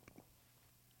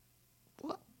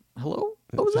 Hello?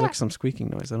 it was like some squeaking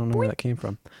noise. I don't know where that came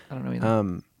from. I don't know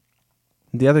either.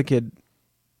 The other kid,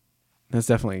 that's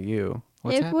definitely you.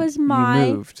 What's It happening? was my.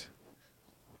 You moved.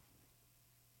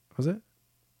 Was it?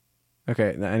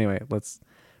 Okay. Anyway,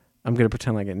 I'm gonna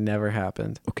pretend like it never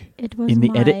happened. Okay. It was In the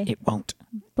my edit, it won't.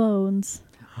 bones.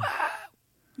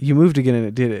 You moved again and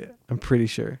it did it. I'm pretty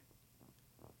sure.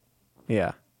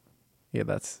 Yeah. Yeah,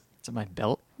 It's in my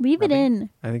belt. Leave it Rubbing. in.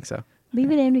 I think so. Leave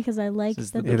it in because I like This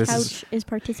is that the- the Yeah, this couch is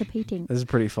participating. This is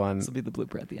pretty fun. This will be the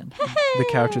blooper at the end. The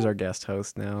couch is our guest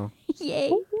host now. Yay.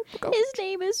 His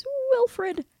name is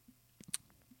Wilfred.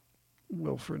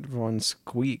 Wilfred Von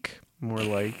Squeak, more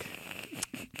like.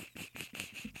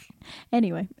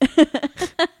 Anyway.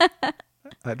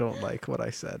 I don't like what I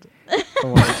said. I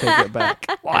want to take it back.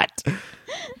 What?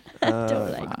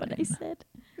 Don't like what I said.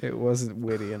 It wasn't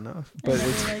witty enough, I but don't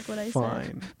it's like what I said.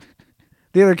 fine.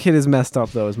 The other kid is messed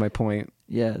up, though, is my point.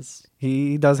 Yes.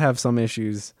 He does have some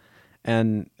issues,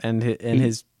 and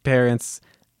his parents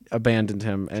abandoned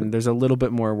him. And there's a little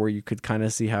bit more where you could kind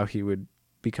of see how he would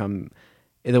become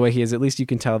the way he is. At least you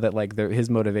can tell that like his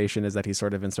motivation is that he's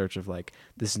sort of in search of like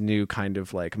this new kind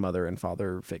of like mother and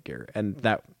father figure, and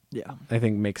that Yeah. I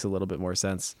think makes a little bit more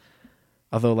sense.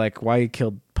 Although, like, why he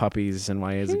killed puppies and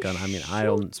why he has a gun, I mean, I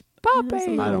don't. That's a I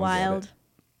little don't get wild. it.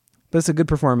 But it's a good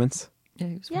performance. Yeah.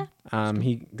 He was Yeah. fine.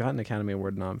 He got an Academy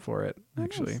Award nom for it, Oh,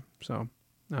 actually. nice. So,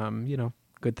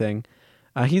 good thing.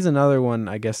 He's another one,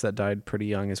 I guess, that died pretty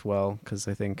young as well, because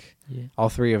I think Yeah. all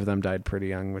three of them died pretty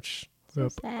young, which So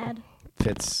sad.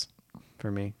 fits for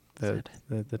me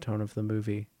the tone of the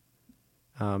movie.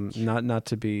 Not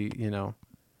to be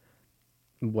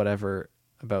whatever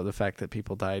about the fact that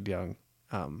people died young.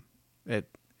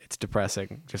 It's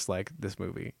depressing, just like this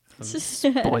movie.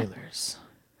 Spoilers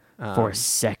Um, for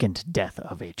second death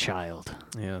of a child.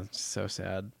 Yeah, it's so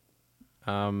sad.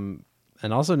 And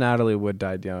also Natalie Wood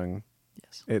died young.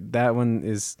 Yes. That one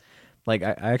is like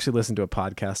I actually listened to a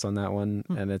podcast on that one,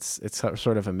 Hmm. and it's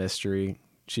sort of a mystery.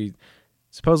 She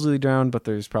supposedly drowned, but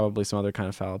there's probably some other kind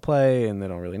of foul play, and they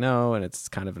don't really know, and it's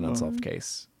kind of an unsolved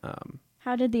case.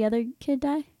 How did the other kid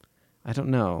die? I don't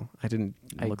know. I didn't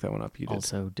I look that one up. You did.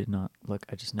 Also, did not look.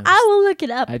 I just noticed. I will look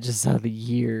it up. I just saw the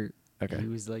year. Okay. He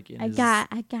was like in I his got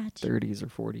you. 30s or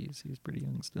 40s. He was pretty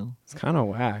young still. It's kind of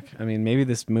whack. I mean, maybe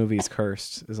this movie's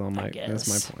cursed. Is all my. That's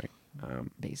my guess.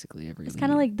 point. Basically, every It's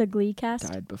kind of lead like the Glee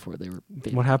cast. died before they were.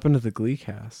 What happened to the Glee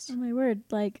cast? Oh my word!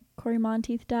 Like Corey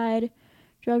Monteith died,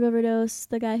 drug overdose.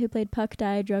 The guy who played Puck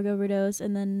died, drug overdose,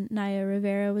 and then Naya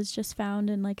Rivera was just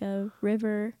found in like a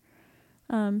river.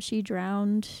 She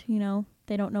drowned.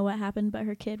 They don't know what happened, but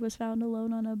her kid was found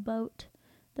alone on a boat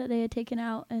that they had taken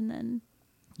out, and then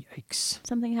Yikes!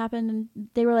 something happened, and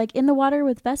they were like in the water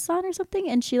with vests on or something,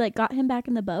 and she like got him back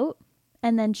in the boat,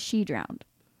 and then she drowned.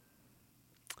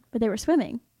 But they were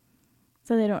swimming,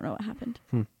 so they don't know what happened.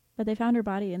 But they found her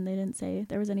body and they didn't say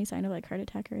there was any sign of like heart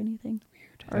attack or anything.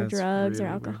 Weird. Or That's drugs or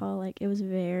really weird. alcohol. Like it was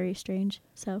very strange.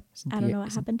 So I don't know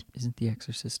what happened. Isn't The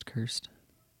Exorcist cursed?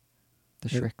 The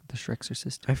It-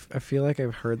 Shrexorcist. I feel like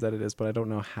I've heard that it is, but I don't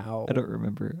know how. I don't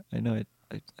remember. I know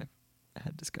I've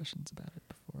had discussions about it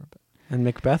before, but And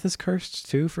Macbeth is cursed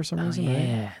too for some reason,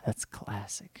 right? that's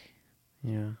classic.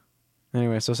 Yeah.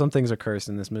 Anyway, so some things are cursed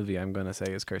in this movie. I'm gonna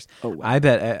say is cursed. Oh, wow. I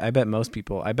bet most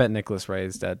people. I bet Nicholas Ray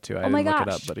is dead too. I Oh my didn't look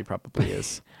it gosh. up, but he probably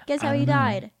is. Guess I how he don't know.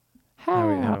 died?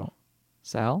 How?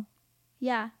 Sal,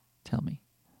 Yeah. tell me.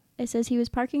 It says he was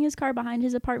parking his car behind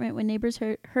his apartment when neighbors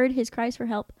heard his cries for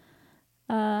help.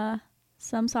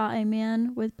 Some saw a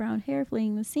man with brown hair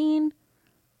fleeing the scene.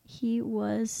 He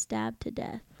was stabbed to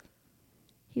death.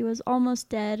 He was almost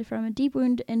dead from a deep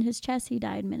wound in his chest. He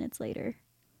died minutes later.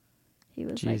 He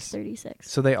was like Jeez.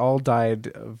 36. So they all died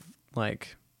of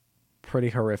like pretty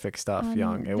horrific stuff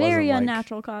young. It Very wasn't like,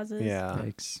 unnatural causes. Yeah,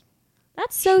 Yikes.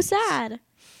 That's so Jeez. sad.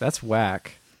 that's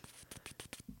whack.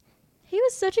 He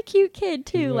was such a cute kid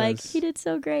too. He Like was. he did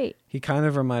so great. He kind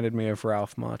of reminded me of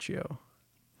Ralph Macchio.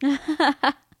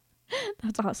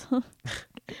 That's awesome.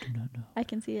 I do not know. I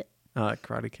can see it.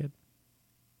 Karate Kid.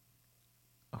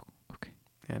 Oh, okay.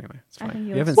 Anyway, it's I fine. think You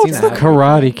you'll haven't see seen it. that.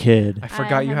 Karate Kid? I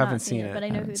forgot you have haven't not seen it. but I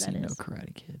know who haven't that seen is. No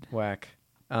Karate Kid. Whack.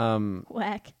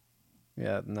 Whack.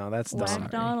 Yeah, no, that's Whack dumb.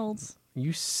 Donalds.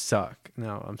 You suck.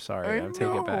 No, I'm sorry. I'm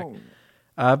taking it back.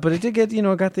 But it did get,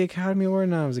 it got the Academy Award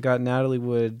noms. It got Natalie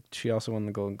Wood. She also won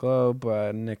the Golden Globe.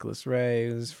 Nicholas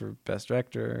Ray was for Best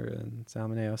Director and Sal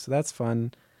Mineo. So that's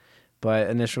fun. But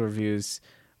initial reviews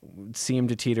seem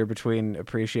to teeter between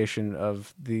appreciation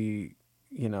of the,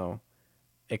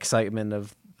 excitement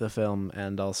of the film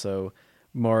and also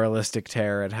moralistic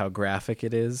terror at how graphic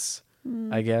it is,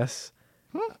 I guess.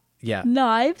 Yeah.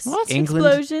 Knives. England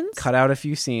Explosions. cut out a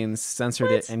few scenes,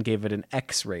 censored it, What? and gave it an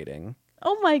X rating.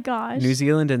 Oh my gosh. New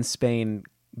Zealand and Spain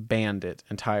banned it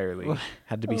entirely.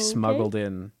 Had to be Okay. smuggled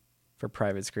in for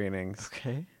private screenings.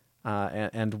 Okay.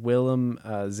 And Willem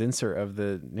Zinser of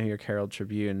the New York Herald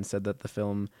Tribune said that the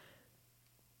film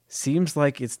seems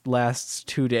like it lasts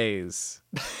 2 days.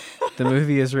 The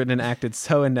movie is written and acted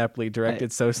so ineptly,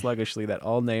 directed so sluggishly that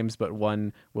all names but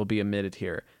one will be omitted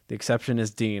here. The exception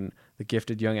is Dean, the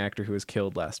gifted young actor who was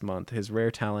killed last month. His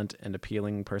rare talent and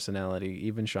appealing personality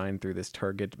even shine through this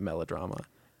turgid melodrama.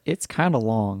 It's kind of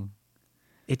long.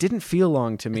 It didn't feel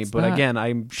long to me, It's but not again,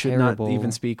 I should terrible. not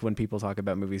even speak when people talk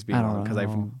about movies being I don't long because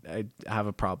know. I have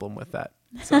a problem with that.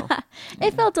 So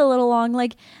It felt a little long.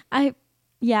 Like it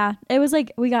was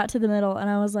like we got to the middle and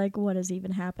I was like, what is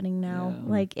even happening now? Yeah.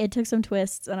 Like it took some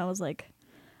twists and I was like,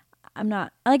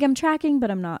 I'm tracking, but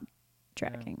I'm not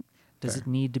tracking. Does Fair. it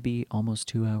need to be almost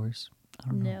 2 hours? I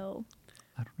don't know. No.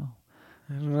 I don't know.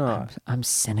 I don't know. I'm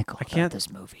cynical I can't- about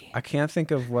this movie. I can't think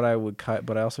of what I would cut,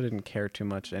 but I also didn't care too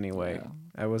much anyway. Yeah.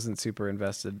 I wasn't super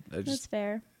invested. That's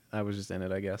fair. I was just in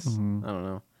it, I guess. Mhm. I don't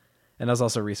know. And I was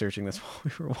also researching this while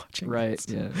we were watching. it.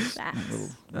 Yeah.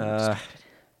 Facts.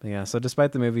 But yeah, so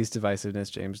despite the movie's divisiveness,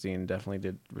 James Dean definitely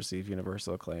did receive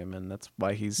universal acclaim, and that's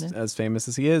why he's Yeah. as famous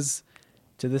as he is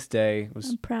to this day. Was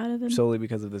I'm proud of him. solely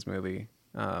because of this movie,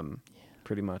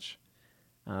 pretty much.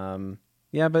 Some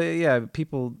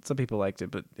people liked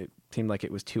it, but it seemed like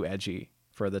it was too edgy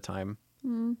for the time.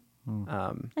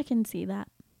 I can see that.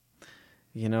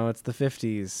 It's the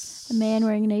 50s. A man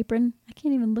wearing an apron. I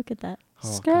can't even look at that. Oh,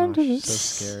 gosh, Scandalous.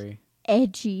 so scary.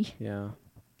 Edgy. Yeah.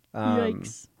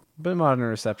 Yikes. But modern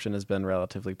reception has been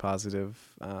relatively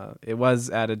positive. It was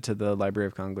added to the Library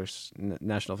of Congress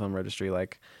National Film Registry,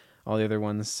 like all the other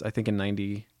ones, I think in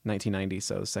 1990,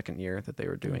 so second year that they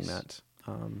were doing Nice. that.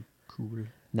 Cool.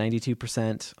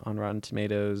 92% on Rotten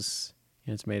Tomatoes.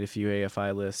 It's made a few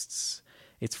AFI lists.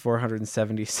 It's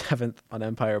 477th on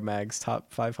Empire Mag's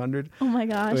top 500, Oh my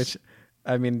gosh. which,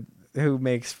 I mean, who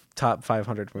makes top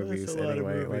 500 movies a lot of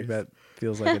anyway? Like movies. that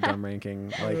feels like a dumb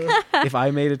ranking. Like if I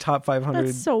made a top 500,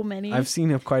 That's so many. I've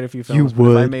seen quite a few films. You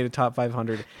but if I would. made a top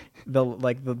 500, the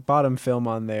bottom film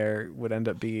on there would end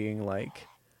up being like,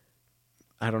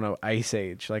 I don't know, Ice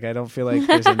Age. Like I don't feel like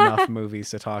there's enough movies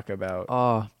to talk about.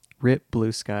 Oh, rip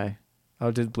Blue Sky.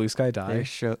 Oh, did Blue Sky die?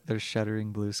 They're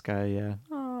shuttering Blue Sky, yeah.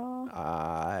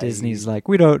 Aw. Disney's like,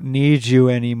 we don't need you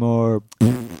anymore.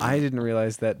 I didn't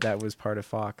realize that was part of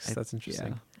Fox. That's interesting.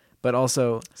 Yeah. But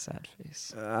also, Sad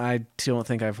face. I don't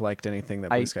think I've liked anything that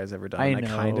Blue Sky's ever done. I I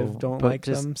kind know, of don't but like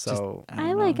them, so don't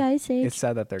I like know. Ice Age. it's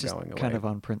sad that they're Just going away. kind of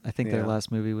on print. I think their Yeah.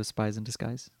 last movie was Spies in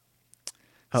Disguise.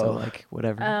 Oh. So like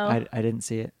whatever. Oh. I didn't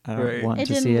see it. I don't Right. want It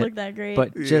to didn't see look it. that great.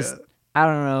 But just Yeah. I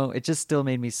don't know. It just still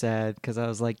made me sad because I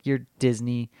was like, "You're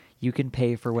Disney. You can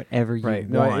pay for whatever you Right.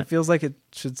 want." No, it feels like it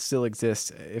should still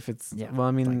exist. If it's Yeah. well,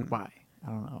 I mean, Like, why? I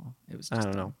don't know. It was. I Just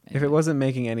don't know. dumb. If it Anyway. wasn't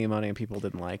making any money and people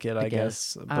didn't like it, I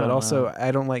guess. I But don't also, know.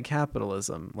 I don't like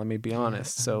capitalism. Let me be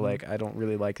honest. So, mhm. like, I don't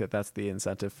really like that. That's the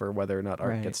incentive for whether or not art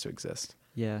Right. gets to exist.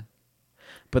 Yeah.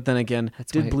 But then again,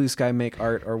 That's did why- Blue Sky make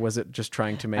art, or was it just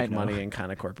trying to I make know. money and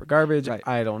kind of corporate garbage? Right.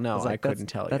 I don't know. It's I like, couldn't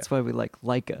tell you. That's why we like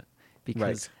Leica, because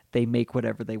Right. they make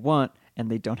whatever they want and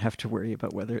they don't have to worry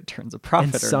about whether it turns a profit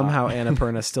And or somehow not.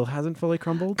 Annapurna still hasn't fully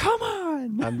crumbled. Come on.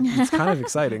 It's kind of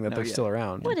exciting that No, they're yeah. still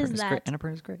around. What is Annapurna's that? Great.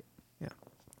 Annapurna's great.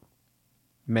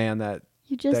 Man, that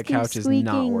You just that keep couch is squeaking.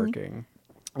 not working.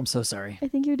 I'm so sorry. I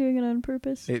think you're doing it on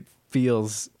purpose. It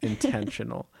feels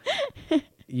intentional.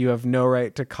 You have no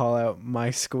right to call out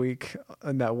my squeak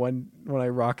on that one when I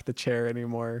rock the chair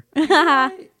anymore.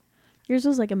 Yours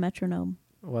was like a metronome.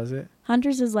 Was it?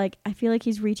 Hunter's is like, I feel like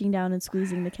he's reaching down and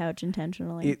squeezing the couch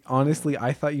intentionally. It honestly,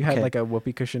 I thought you had Okay. like a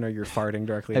whoopee cushion, or you're farting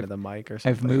directly into the mic or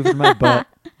something. I've moved my butt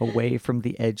away from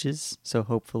the edges, so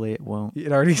hopefully it won't.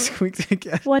 It already squeaked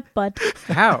again. What butt?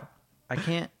 How? I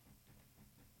can't.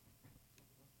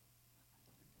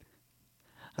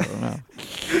 I don't know.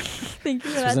 Thank you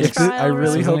for This that was an trial I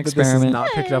really was run. an hope that this is experiment. not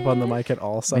picked up on the mic at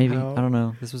all somehow. Maybe. I don't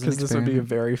know. This was an Because this would be experiment.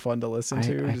 very fun to listen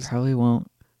to. I Just- probably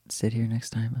won't sit here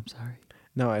next time. I'm sorry.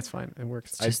 no, it's fine. It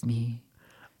works. It's just me.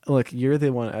 Look, you're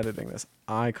the one editing this.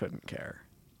 I couldn't care.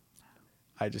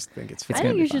 I just think it's It's I funny. gonna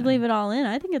think be you should fine. leave it all in.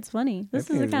 I think it's funny. This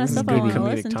is the kind of this stuff is I good want to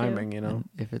comedic listen timing, to. you know. And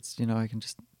if it's, I can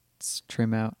just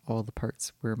trim out all the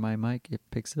parts where my mic it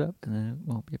picks it up, and then it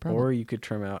won't be a problem. Or you could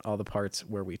trim out all the parts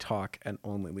where we talk and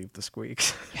only leave the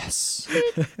squeaks. yes,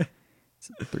 it's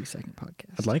a 3-second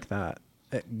podcast. I'd like that.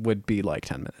 It would be like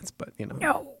 10 minutes, but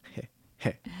No.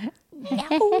 Hey.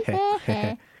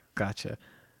 Gotcha.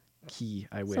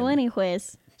 I win.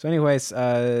 So anyways,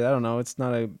 I don't know. It's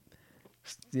not a.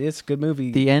 It's a good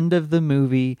movie. The end of the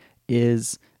movie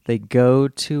is they go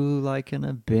to like an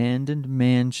abandoned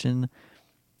mansion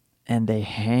and they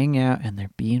hang out and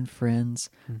they're being friends,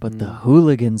 but the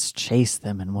hooligans chase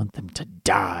them and want them to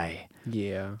die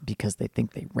yeah. because they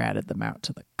think they ratted them out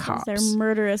to the 'cause cops. they're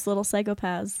murderous little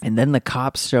psychopaths. And then the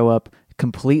cops show up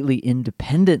completely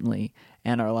independently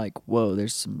and are like, whoa,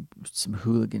 there's some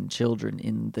hooligan children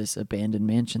in this abandoned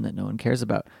mansion that no one cares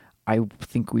about. I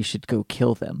think we should go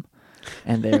kill them.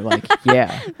 And they're like,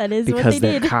 yeah, That is because what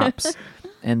they they're did. cops.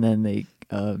 And then they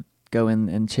go in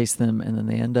and chase them, and then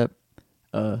they end up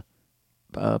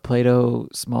Plato,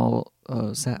 small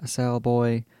Sal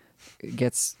boy,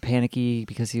 gets panicky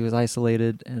because he was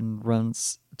isolated and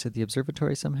runs to the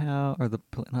observatory somehow, or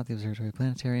not the observatory,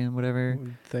 planetarium, whatever.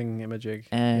 Thingamajig.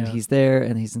 And Yeah. he's there,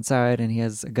 and he's inside, and he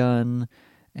has a gun,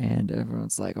 and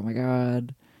everyone's like, "Oh my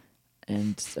god!"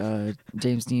 And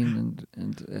James Dean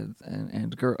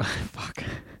and girl, fuck,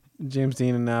 James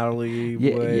Dean and Natalie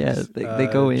yeah, Wood. yeah, they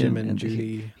go in, Jim and and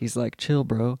Judy. he's like, "Chill,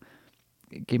 bro,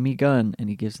 give me a gun," and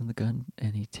he gives him the gun,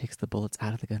 and he takes the bullets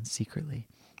out of the gun secretly,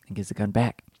 and gives the gun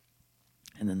back.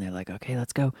 And then they're like, "Okay,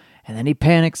 let's go." And then he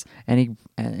panics, and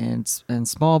and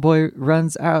small boy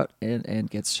runs out and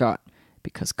gets shot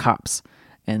because cops,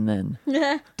 and then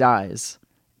dies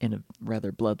in a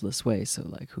rather bloodless way. So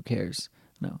like, who cares?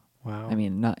 No, Wow. I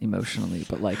mean not emotionally,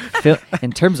 but like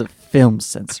in terms of film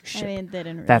censorship. I mean, they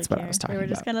didn't really That's what I care. was talking They were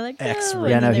just about. kind of like, X-ray. oh,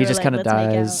 Yeah, and no, then they he were just like, kind of "Let's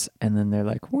make dies, out." and then they're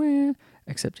like, "Wah."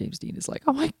 Except James Dean is like,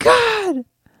 "Oh my god!"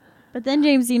 But then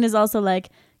James Dean is also like,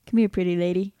 "Come here, pretty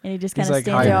lady," and he just He's kind of like,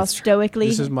 stands "Hi, there all this stoically.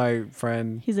 This is my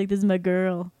friend. He's like, "This is my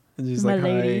girl, And this she's is my like,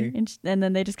 lady," hi. and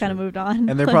then they just kind of moved on.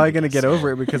 And they're Like, probably going to get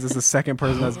over it because it's the second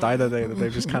person that's died that day that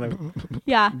they've just kind of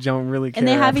yeah. don't really care. And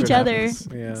they have after each it other, happens.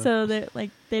 Yeah. so they're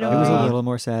like, they It don't. was a really- little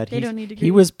more sad. They don't need to He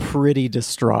grieve. was pretty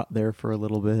distraught there for a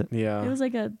little bit. yeah. It was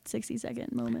like a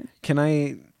 60-second moment. Can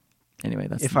I, Anyway,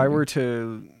 that's if the I movie. were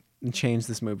to change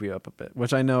this movie up a bit,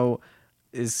 which I know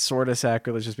is sort of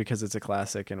sacrilegious because it's a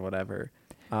classic and whatever.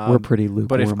 We're pretty lukewarm.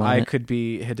 But if on I it. could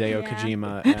be Hideo Yeah.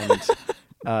 Kojima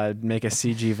and make a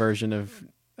CG version of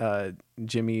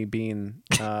Jimmy Bean,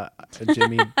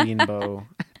 Jimmy Beanbo,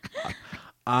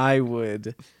 I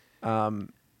would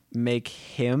make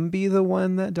him be the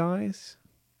one that dies.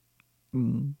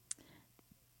 Mm,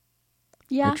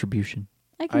 Yeah, retribution.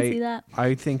 I can see that.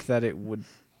 I think that it would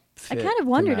I fit kind of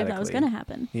wondered if that was thematically. going to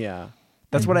happen. Yeah.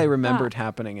 That's what I Mhm. remembered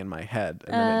happening in my head,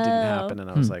 and then it didn't Oh. happen, and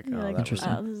I was Hmm. like, You're "Oh, like, that was,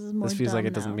 Interesting. "Oh, this is more this feels like dumb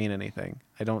it doesn't now." mean anything."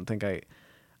 I don't think I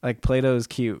like Plato's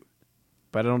cute,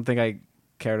 but I don't think I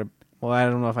cared. Well, I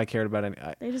don't know if I cared about any.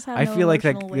 They just have I no feel like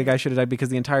that emotional the weight. guy should have died because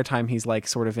the entire time he's like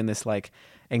sort of in this like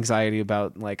anxiety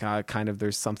about like kind of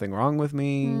there's something wrong with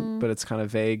me, Mm. but it's kind of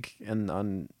vague and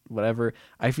on whatever.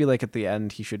 I feel like at the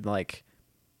end he should like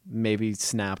maybe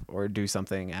snap or do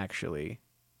something actually,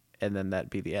 and then that'd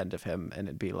be the end of him, and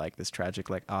it'd be like this tragic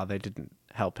like they didn't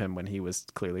help him when he was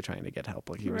clearly trying to get help.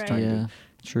 Like he was Right. trying Yeah,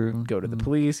 to true. go to the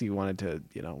police. He wanted to,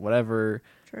 whatever.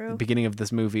 The True. beginning of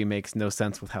this movie makes no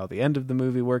sense with how the end of the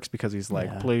movie works because he's like,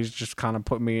 Yeah. please just kind of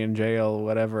put me in jail,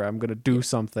 whatever. I'm going to do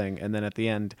something. And then at the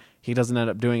end, he doesn't end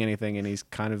up doing anything and he's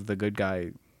kind of the good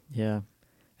guy. Yeah.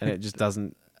 And it just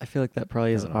doesn't. I feel like that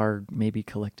probably is I don't know. our maybe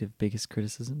collective biggest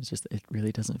criticism. It's just it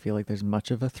really doesn't feel like there's much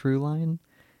of a through line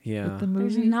Yeah. with the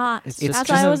There's movie. not. It's That's just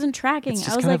why kind I of- wasn't tracking. It's I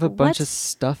just was kind like, of a bunch what? of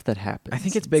stuff that happens. I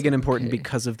think it's big and important okay.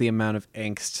 because of the amount of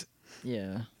angst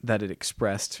Yeah. that it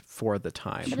expressed for the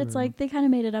time. But it's like they kind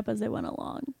of made it up as they went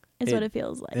along. Is what it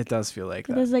feels like. It does feel like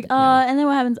that. It's like, Yeah. and then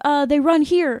what happens? They run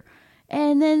here,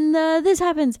 and then this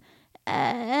happens,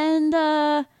 and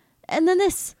then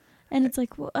this, and it's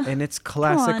like, And it's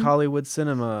classic on. Hollywood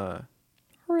cinema,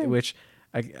 which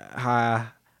I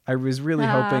was really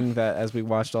hoping that as we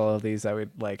watched all of these, I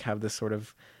would like have this sort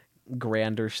of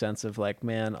grander sense of like,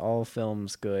 man, all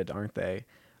films good, aren't they?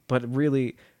 But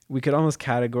really, we could almost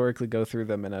categorically go through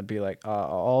them, and I'd be like,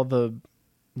 all the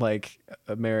like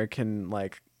American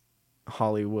like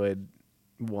Hollywood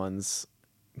ones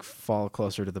fall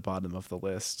closer to the bottom of the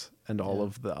list, and all Yeah.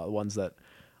 of the ones that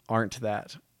aren't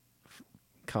that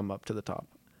come up to the top.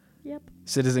 yep.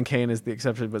 Citizen Kane is the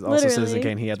exception, but also Citizen Literally.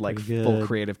 Kane, he had like Pretty full good.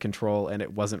 creative control, and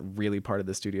it wasn't really part of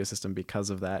the studio system because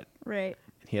of that. Right.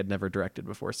 He had never directed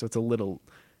before, so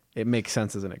it makes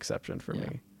sense as an exception for Yeah.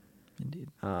 me. Indeed.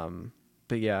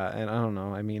 But yeah, and I don't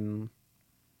know. I mean,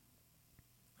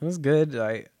 it was good.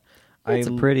 It's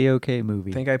a pretty okay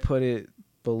movie. I think I put it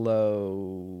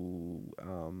below.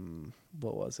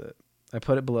 What was it? I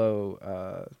put it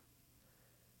below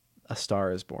A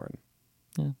Star Is Born,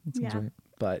 Yeah, that seems Yeah. right.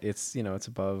 but it's it's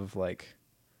above like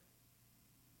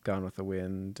Gone with the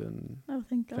Wind and Oh,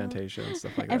 thank God. Fantasia and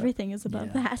stuff like that. Everything is above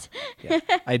Yeah. that. Yeah.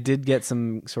 I did get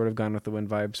some sort of Gone with the Wind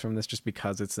vibes from this just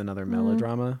because it's another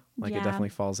melodrama. Like it Yeah. definitely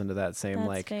falls into that same That's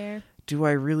like, fair. do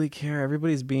I really care?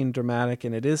 Everybody's being dramatic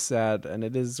and it is sad and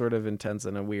it is sort of intense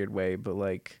in a weird way, but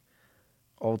like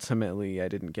ultimately I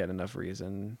didn't get enough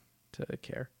reason to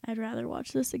care. I'd rather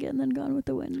watch this again than Gone with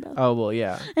the Wind, though. Oh, well,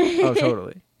 yeah. Oh,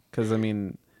 totally. Because I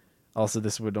mean, also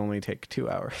this would only take 2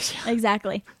 hours.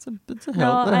 Exactly. It's a No,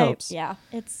 help. That helps. yeah,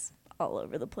 it's all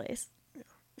over the place.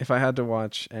 If I had to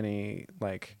watch any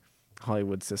like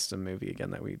Hollywood system movie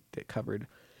again that we covered,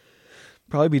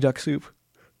 probably be Duck Soup.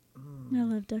 I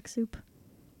love duck soup.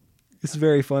 It's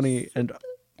very funny and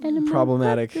And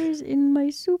problematic. motherfuckers in my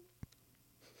soup.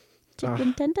 Chicken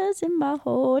Ah. tenders in my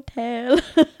hotel.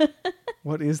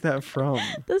 What is that from?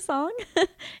 The song?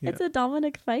 It's a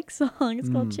Dominic Fike song. It's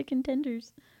called Mm. Chicken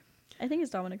Tenders. I think it's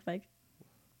Dominic Fike.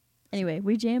 Anyway,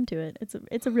 we jammed to it.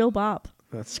 It's a real bop.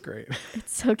 That's great.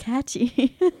 It's so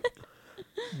catchy.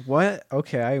 What?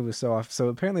 Okay, I was so off. So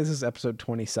apparently this is episode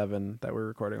 27 that we're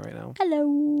recording right now.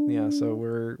 Hello. Yeah, so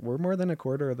we're more than a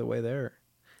quarter of the way there.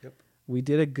 Yep. We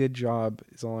did a good job,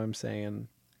 is all I'm saying.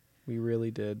 We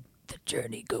really did. The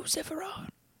journey goes ever on.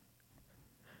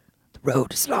 The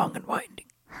road is long and winding.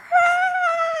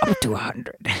 Up to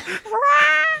 100.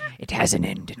 It has an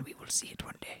end, and we will see it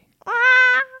one day.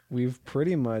 We've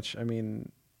pretty much, I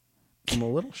mean, I'm a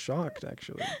little shocked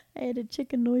actually. I added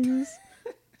chicken noises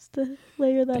just to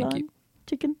layer that Thank on. you.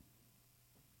 Chicken.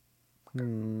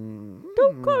 Hmm.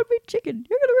 Don't call me chicken.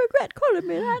 You're gonna regret calling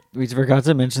me that. We forgot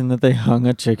to mention that they hung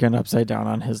a chicken upside down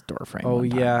on his doorframe. Oh one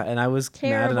time. yeah, and I was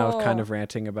mad and I was kind Terrible. of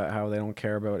ranting about how they don't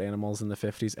care about animals in the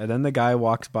 50s. And then the guy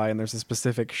walks by and there's a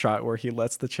specific shot where he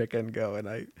lets the chicken go and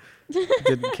I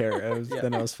didn't care.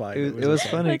 Then I was fine. It was okay.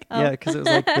 funny. Like, oh. Yeah, because it was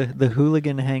like the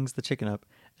hooligan hangs the chicken up,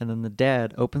 and then the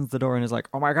dad opens the door and is like,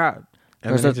 "Oh my god,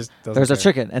 And there's then a he just doesn't there's a care.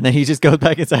 chicken," and then he just goes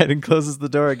back inside and closes the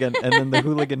door again, and then the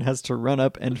hooligan has to run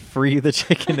up and free the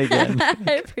chicken again.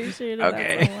 I appreciated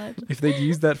that so much. If they'd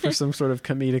used that for some sort of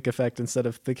comedic effect instead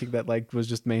of thinking that like was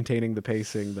just maintaining the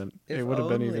pacing, then If it would have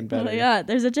been only. even Oh better. my god,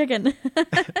 there's a chicken.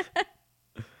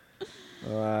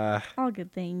 Uh, All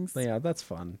good things. yeah, that's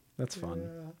fun. That's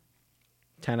fun.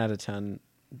 10 out of 10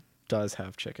 does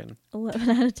have chicken. 11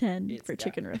 out of 10 It's for got-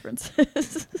 chicken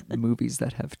references. Movies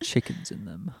that have chickens in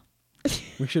them.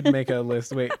 We should make a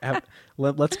list. Wait,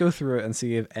 let's go through it and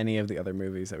see if any of the other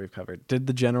movies that we've covered. Did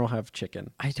The General have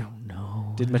chicken? I don't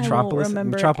know. Did won't Metropolis?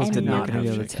 remember Metropolis any did of not not gonna have be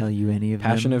able chicken. to tell you any of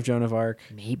Passion them. of Joan of Arc,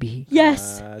 Maybe.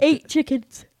 Yes, 8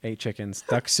 chickens. 8 chickens.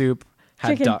 Duck Soup had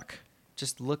Chicken. duck.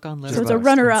 Just look on So it's a Letterboxd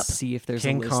runner-up. and see if there's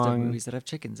King a list Kong of movies that have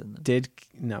chickens in them. Did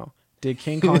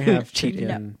King Kong have Cheated.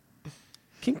 chicken?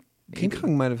 King Maybe.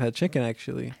 Kong might have had chicken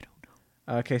actually. I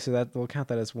don't know. Okay, so that we'll count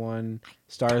that as one.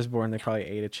 Stars Born, they probably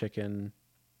ate a chicken.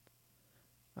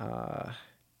 I'm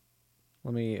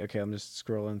just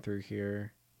scrolling through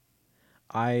here.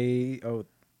 I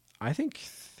I think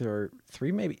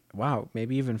three, maybe. Wow,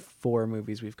 maybe even 4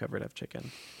 movies we've covered have chicken.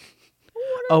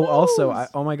 Oh, also,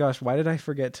 oh my gosh, why did I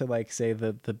forget to like say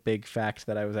the big fact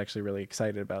that I was actually really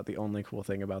excited about? The only cool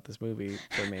thing about this movie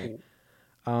for me.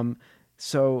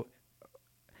 So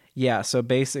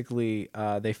basically,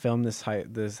 they filmed this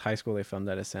high school. They filmed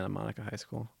at is Santa Monica High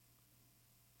School.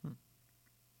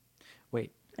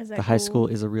 Wait, Is that the high cool? school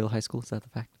is a real high school? Is that the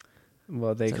fact?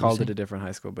 Well, they Is that what called you're it a saying? different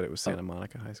high school, but it was Santa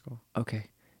Monica High School. Okay.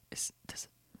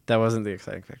 That wasn't the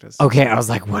exciting fact. Okay, I was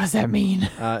like, what does that mean?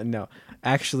 No,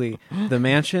 actually, the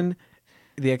mansion,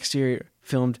 the exterior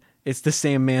filmed. It's the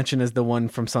same mansion as the one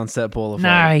from Sunset Boulevard.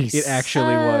 Nice. It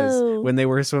actually Oh. was when they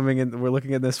were swimming and we're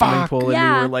looking at the swimming Fuck. pool and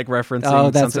Yeah. we were like referencing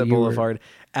Oh, that's Sunset what you were- Boulevard.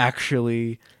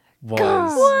 Actually, was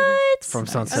What? from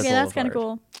Nice. Sunset Okay, Boulevard. that's kind of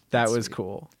cool. That That's was sweet.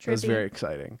 cool. It was Trippy. very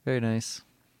exciting. Very nice.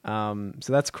 So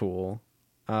that's cool.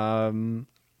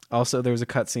 Also, there was a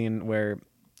cutscene where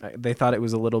they thought it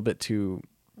was a little bit too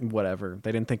whatever.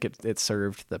 They didn't think it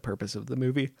served the purpose of the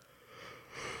movie.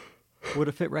 Would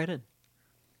have fit right in.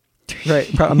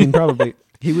 Right. I mean, probably.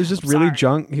 He was just really sorry.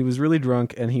 drunk. He was really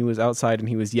drunk, and he was outside, and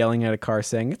he was yelling at a car,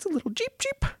 saying, "It's a little Jeep,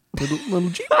 little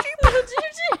Jeep,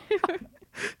 Jeep."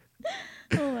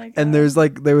 Oh my god. And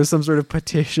there was some sort of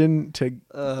petition to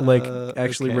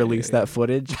actually okay. release that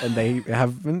footage, and they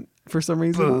haven't for some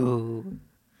reason.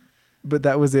 But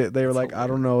that was it. They were like, I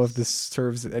don't know if this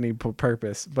serves any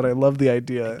purpose, but I love the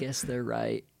idea. I guess they're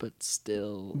right, but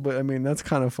still. But I mean, that's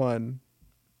kind of fun.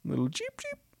 Little Jeep.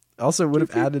 Also, would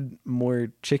have added more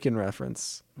chicken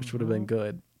reference, which would have been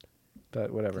good.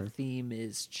 But whatever. The theme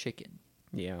is chicken.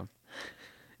 Yeah.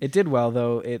 It did well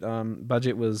though. It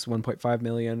budget was 1.5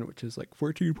 million, which is like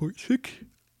 14.6.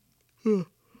 I'm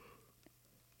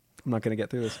not going to get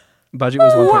through this. Budget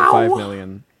was 1.5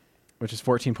 million, which is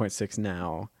 14.6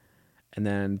 now. And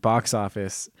then box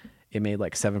office, it made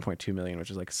like 7.2 million,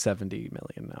 which is like 70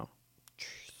 million now.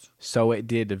 So it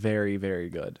did very, very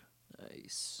good.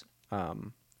 Nice.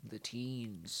 Um, The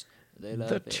teens. They love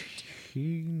the it.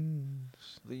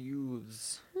 teens. The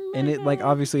youths. And it like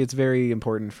obviously it's very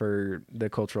important for the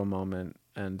cultural moment,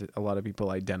 and a lot of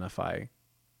people identify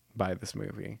by this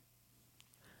movie.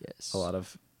 Yes. A lot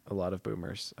of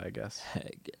boomers, I guess. I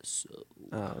guess so.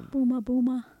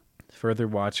 Booma. Further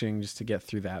watching just to get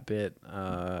through that bit.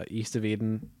 East of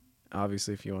Eden,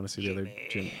 obviously, if you want to see the other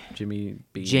Jimmy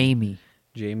Beam. Jamie.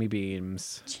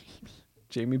 Beams.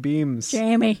 Jamie Beams.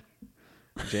 Jamie.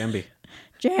 Jambi.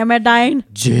 Jamie Dane.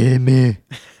 Jamie.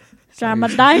 Jamie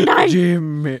Dane.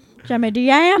 Jimmy. Jamie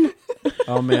Deanne.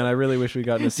 Oh man, I really wish we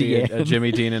got to see a Deanne.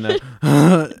 Jimmy Dean in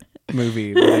a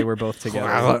movie where they were both together.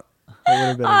 That would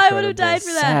have been I would have incredible. died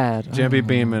for that. Sad. Jamie Oh.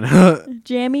 Beam and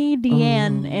Jamie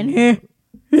Deanne and her.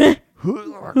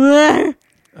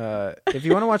 if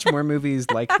you want to watch more movies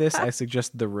like this, I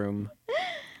suggest The Room.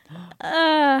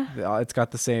 It's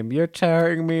got the same "You're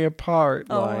tearing me apart"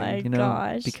 Oh line. my You know,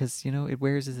 gosh. because it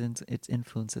wears its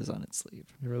influences on its sleeve.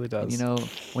 It really And, does.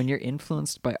 when you're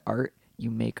influenced by art, you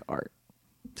make art,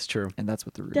 It's true. and that's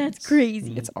what the room That's is.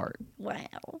 crazy. It's art. Wow.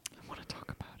 I want to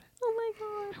talk about it. Oh my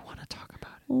god. I want to talk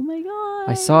about it. Oh my god.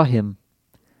 I saw him.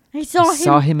 I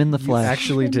saw him. in the You flesh.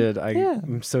 actually did. Yeah.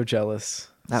 I'm so jealous.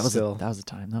 that was still. a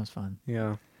time. That was fun.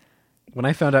 Yeah. When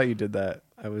I found out you did that,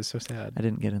 I was so sad. I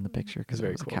didn't get in the picture because It's I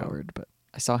very was cool. a coward, but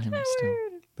I saw him still.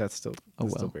 That's still Oh,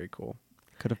 still well. very cool.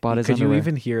 Could have bought his Could you underwear.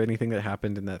 even hear anything that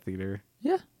happened in that theater?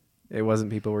 Yeah. It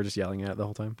wasn't people were just yelling at it the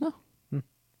whole time. No.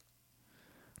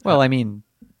 Well, I mean,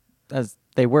 as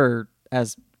they were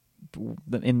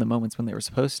in the moments when they were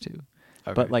supposed to.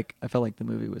 Okay. But like I felt like the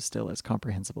movie was still as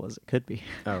comprehensible as it could be.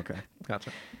 Oh, okay, gotcha.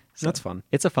 So, That's fun.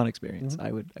 It's a fun experience.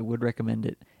 Mhm. I would recommend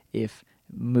it if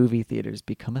movie theaters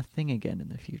become a thing again in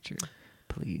the future.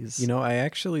 Please. You know, I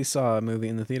actually saw a movie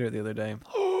in the theater the other day.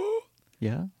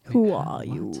 Yeah. Who are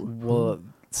you? Well,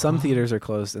 some theaters are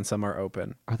closed and some are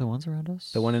open. Are the ones around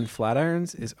us? The one in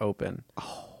Flatirons is open.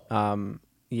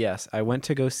 Yes, I went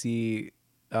to go see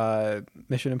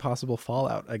Mission Impossible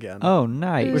Fallout again. Oh,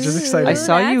 nice. Which is exciting. I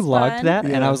saw you That's logged fun. that,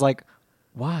 and Yeah. I was like,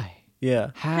 "Why?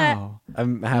 Yeah, How?"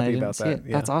 I'm And I happy didn't about see that. it.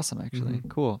 Yeah. That's awesome, actually. Mhm.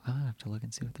 Cool. I'll have to look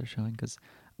and see what they're showing because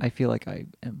I feel like I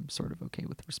am sort of okay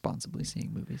with responsibly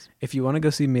seeing movies. If you want to go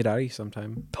see Mirari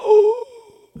sometime,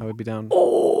 I would be down.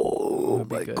 Oh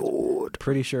That'd be good. god!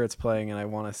 Pretty sure it's playing, and I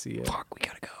want to see it. Fuck, we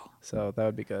gotta go. So that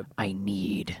would be good. I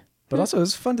need. But also, it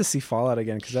was fun to see Fallout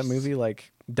again because that movie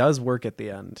like does work at the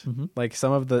end. Mhm. Like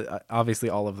some of the obviously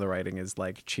all of the writing is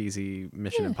like cheesy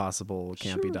Mission Yeah, Impossible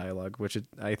campy sure. dialogue, which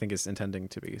I think is intending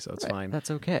to be. So it's Right, fine. That's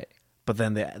okay. But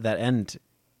then the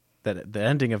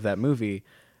ending of that movie,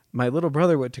 my little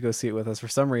brother went to go see it with us for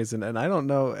some reason, and I don't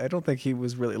know. I don't think he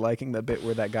was really liking the bit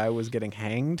where that guy was getting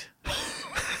hanged.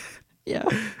 Yeah.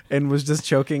 and was just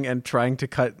choking and trying to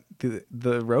cut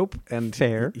the rope, and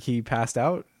Fair. he passed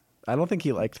out. I don't think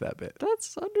he liked that bit.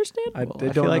 That's understandable. I I,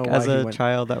 don't feel like know why as he a went-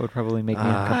 child that would probably make me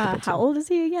uncomfortable too. How old is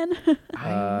he again?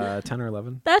 10 or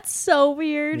 11. That's so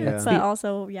weird. Yeah. That's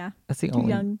also, yeah. That's the too only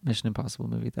young. Mission Impossible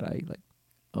movie that I like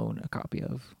own a copy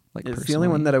of. Like It's the only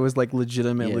one personally. that I was like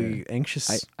legitimately Yeah.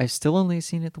 anxious. I've still only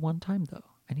seen it the one time though.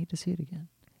 I need to see it again.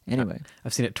 Anyway,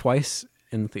 I've seen it twice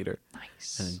in the theater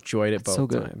nice. and enjoyed it That's so both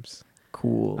good. times.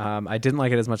 Cool. I didn't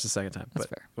like it as much the second time, That's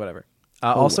but fair. whatever.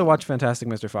 Oh, Also, well. watch Fantastic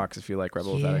Mr. Fox if you like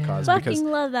Rebel Without a Yeah. Cause, Fucking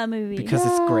love that movie. because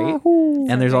it's great. Yahoo!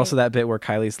 And there's great. also that bit where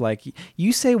Kylie's like,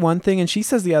 "You say one thing and she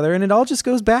says the other, and it all just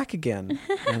goes back again."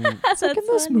 And, That's like in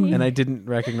this funny. movie. and I didn't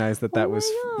recognize that Oh my was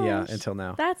gosh. until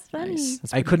now. That's funny. Nice.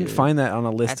 That's I pretty couldn't good. find that on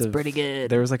a list That's of. pretty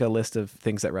good. There was like a list of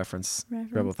things that reference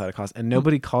Reference. Rebel Without a Cause, and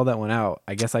nobody called that one out.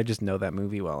 I guess I just know that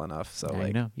movie well enough, so Now you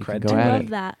like, know. You cred can go to I at me. love it.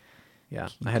 that. Yeah,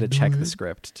 You I had to can check do the it.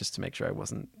 script just to make sure I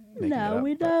wasn't making it Now up.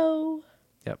 we but- know.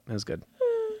 Yep, it was good.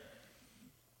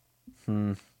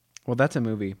 Well, that's a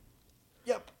movie.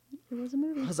 It was a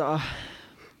movie. Huzzah.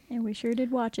 And we sure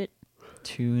did watch it.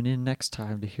 Tune in next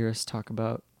time to hear us talk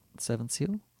about Seventh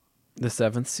Seal. The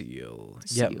Seventh Seal.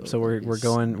 Yep. Seal So we're is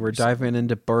going. We're number diving 7.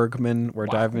 into Bergman. We're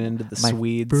Wow. diving into the My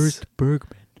Swedes. first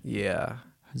Bergman. Yeah.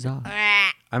 Huzzah.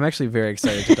 I'm actually very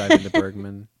excited to dive into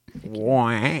Bergman.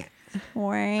 Wah.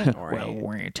 Wah.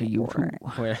 Well, to you too.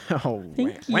 Well,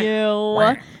 Thank wah.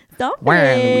 you. Stop Wow,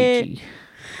 it. Luigi.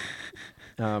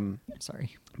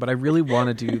 Sorry. But I really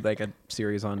want to do like a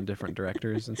series on different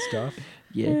directors and stuff.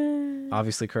 Yeah.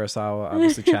 Obviously Kurosawa,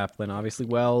 obviously Chaplin, obviously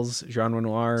Wells, Jean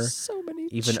Renoir, So many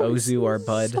even choices. Ozu or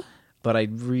Bud. But I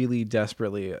really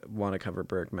desperately want to cover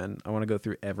Bergman. I want to go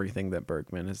through everything that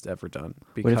Bergman has ever done.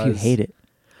 What if you hate it?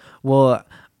 Well,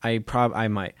 I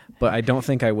might, but I don't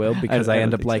think I will because I I, don't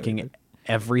end up think so liking either.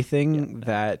 everything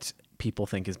that people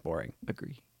think is boring.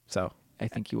 Agree. So I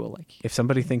think you will like it. if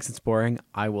somebody thinks it's boring,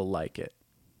 I will like it.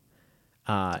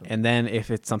 And then if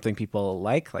it's something people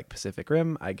like Pacific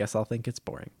Rim, I guess I'll think it's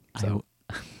boring. So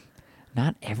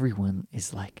Not everyone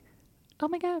is like, oh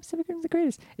my god, Pacific Rim's the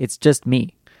greatest. It's just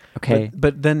me. Okay.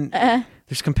 but then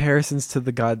there's comparisons to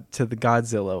the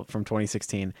Godzilla from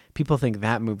 2016. People think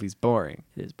that movie's boring.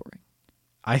 It is boring.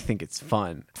 I think it's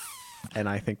fun, and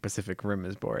I think Pacific Rim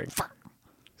is boring.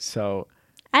 So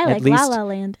I At like least- La La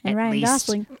Land and at Ryan least-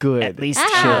 Gosling. good. At least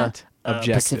Shouldn't.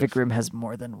 Objective. Pacific Rim has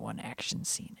more than one action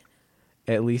scene.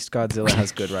 At least Godzilla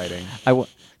has good writing.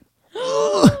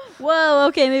 Whoa,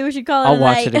 okay, maybe we should call it I'll a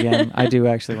watch night. it again. I do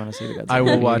actually want to see the Godzilla. I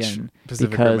will movie watch again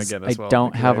Pacific Rim because again as well, I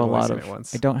don't because have I've a only lot seen of it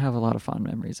once. I don't have a lot of fond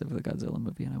memories of the Godzilla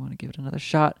movie, and I want to give it another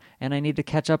shot. And I need to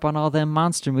catch up on all them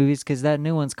monster movies because that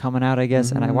new one's coming out, I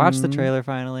guess. And I watched the trailer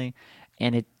finally,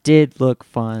 and it did look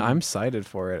fun. I'm excited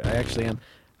for it. I actually am.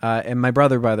 And my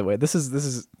brother, by the way, this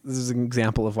is an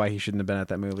example of why he shouldn't have been at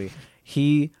that movie.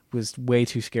 He was way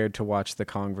too scared to watch the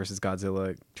Kong versus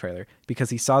Godzilla trailer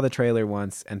because he saw the trailer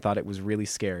once and thought it was really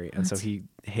scary, and so he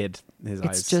hid his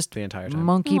eyes It's just the entire time.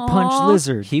 Monkey Punch Aw.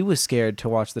 Lizard. He was scared to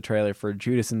watch the trailer for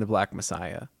Judas and the Black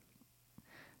Messiah,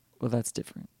 Well, that's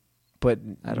different. but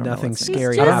I don't know nothing what's in it.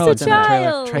 scary He's just happens a in the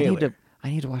child. trailer. I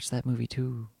need to watch that movie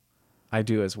too. I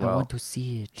do as I well. want to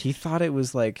see it. He thought it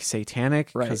was like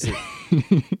satanic, Right. 'cause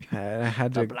I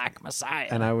had to, Black Messiah.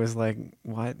 and I was like,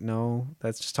 "What? No,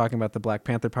 that's just talking about the Black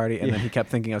Panther Party." And then he kept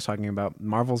thinking I was talking about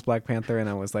Marvel's Black Panther, and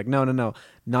I was like, "No,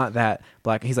 not that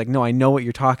Black." He's like, "No, I know what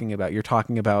you're talking about. You're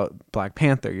talking about Black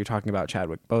Panther. You're talking about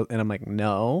Chadwick both." And I'm like,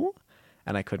 "No,"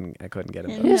 and I couldn't get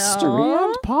him. No. History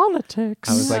and politics.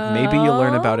 I was like, maybe you'll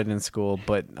learn No. about it in school,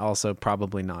 but also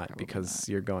probably not because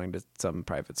you're going to some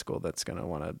private school that's going to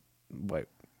want to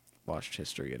watch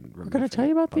history and. I'm going to tell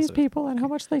you about these people and how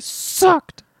much they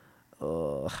sucked.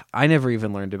 I never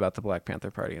even learned about the Black Panther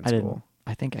Party in I school. didn't.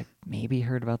 I think I maybe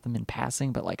heard about them in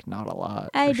passing, but like not a lot.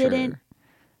 I for sure. didn't.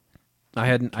 I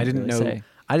didn't really know. say.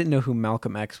 I didn't know who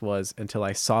Malcolm X was until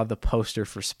I saw the poster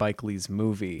for Spike Lee's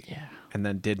movie, Yeah. and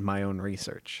then did my own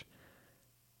research.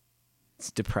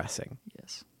 It's depressing.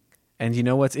 Yes. And you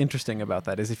know what's interesting about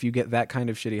that is if you get that kind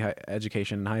of shitty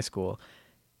education in high school,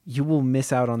 you will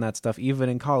miss out on that stuff even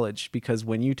in college, because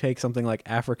when you take something like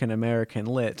African American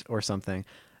lit or something,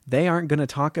 they aren't going to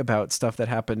talk about stuff that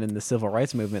happened in the civil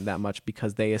rights movement that much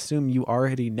because they assume you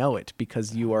already know it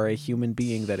because you are a human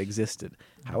being that existed.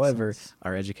 However, sense.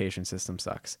 our education system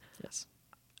sucks. Yes.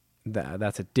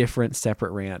 That's a different,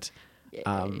 separate rant.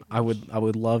 I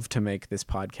would love to make this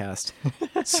podcast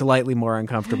slightly more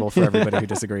uncomfortable for everybody who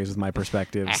disagrees with my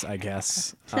perspectives, I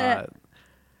guess. I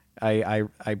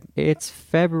It's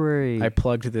February.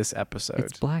 plugged this episode.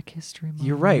 It's Black History Month.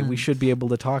 You're right. We should be able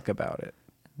to talk about it.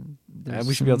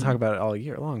 we should be able to talk about it all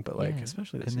year long, but like Yeah,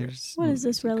 especially this and year, there's What is movies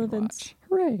this you can relevance? watch.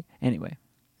 Hooray! Anyway,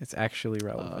 it's actually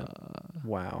relevant.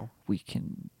 Wow. we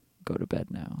can go to bed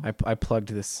now. I plugged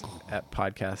this at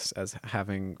podcast as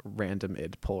having random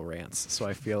id pull rants, so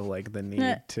I feel like the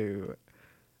need to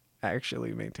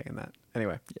actually maintain that.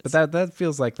 Anyway, Yes. but that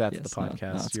feels like that's Yes, the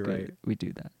podcast. it's You're good. We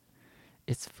do that.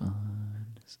 It's fun.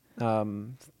 right.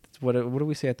 What do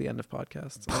we say at the end of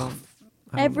podcasts? I don't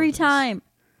Every know. time.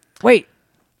 Wait,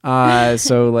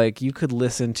 So like you could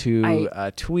listen to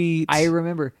a tweet. I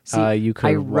remember. See, you could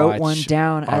I wrote one watch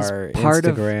down as our part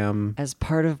Instagram. as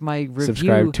part of my review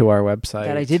Subscribe to our website.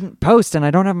 that I didn't post, and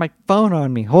I don't have my phone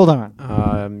on me. Hold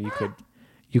on.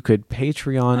 You could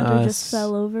Patreon Hunter us. just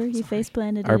fell over. He face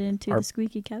planted Our- it into our- the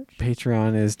squeaky couch.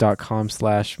 Patreon is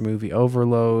 .com/movie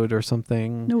overload or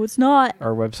something. No, it's not.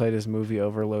 Our website is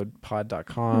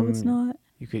movieoverloadpod.com. No, it's not.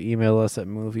 You could email us at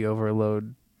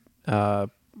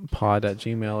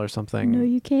movieoverloadpod@gmail or something. No,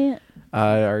 you can't.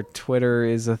 Our Twitter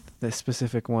is a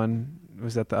specific one.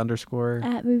 Was that the underscore?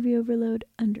 At movie overload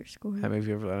 _ At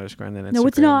movieoverload underscore and then Instagram. No,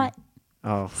 it's not.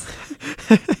 Oh.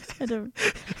 I don't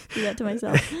do that to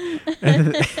myself.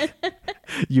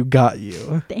 You got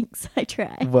you. Thanks. I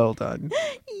try. Well done.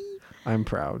 I'm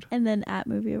proud. And then at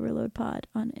movie overload pod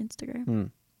on Instagram.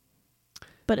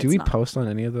 But Do it's we not. post on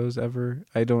any of those ever?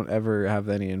 I don't ever have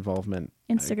any involvement.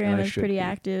 Instagram I is should pretty be.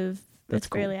 active. That's It's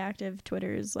cool. fairly active.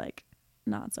 Twitter is like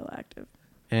not so active.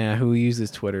 And who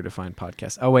uses Twitter to find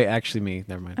podcasts? Oh wait, actually me.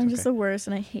 Never mind. I'm Okay. just the worst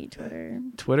and I hate Twitter.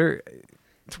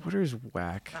 Twitter's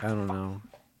whack. I don't know.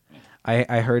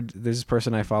 I heard there's this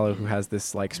person I follow who has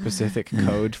this like specific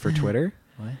code for Twitter.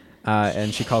 What?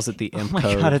 And she calls it the Oh imp my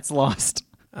code. god, it's lost.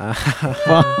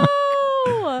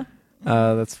 Oh!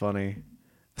 That's funny.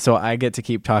 So I get to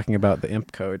keep talking about the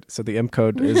imp code. So the imp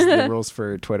code is the rules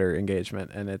for Twitter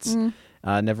engagement, and it's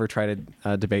never try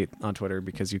to debate on Twitter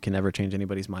because you can never change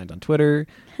anybody's mind on Twitter.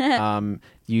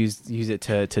 Use it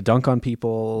to dunk on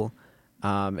people,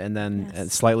 and then a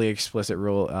slightly explicit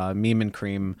rule: meme and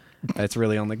cream. It's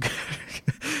really only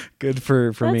good for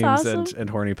That's memes awesome. and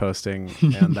horny posting,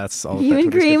 and that's all. Meme that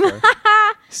and Twitter's cream. good for.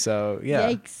 So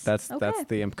yeah, Yikes. that's Okay.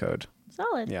 the imp code.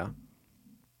 Solid. Yeah.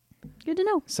 Good to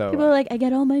know. So People are like, I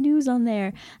get all my news on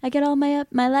there. I get all my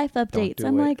life updates. do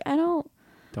I'm it. like, I don't.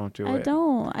 don't do I it.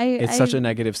 don't. It's such a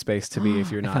negative space to be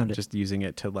if you're I not found it. just using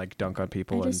it to like dunk on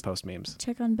people I and just- post memes.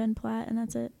 check on Ben Platt and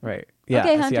that's it. Right. Yeah.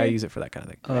 Okay, See, I Hunter. use it for that kind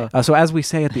of thing. So as we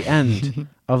say at the end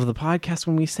of the podcast,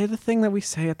 when we say the thing that we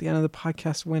say at the end of the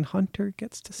podcast, when Hunter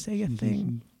gets to say a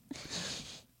thing.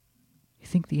 You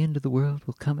think the end of the world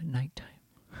will come at nighttime?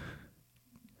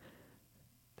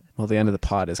 Well, the end of the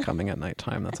pod is coming at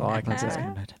nighttime. That's all I can It's say. coming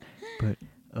at nighttime.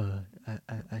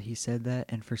 But he said that,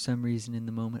 and for some reason in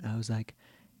the moment, I was like,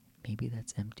 maybe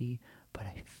that's empty, but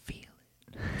I feel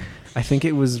it. I think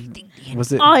it was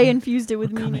it I infused it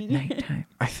with Will come at meaning. nighttime.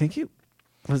 I think it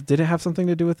was did it have something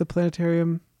to do with the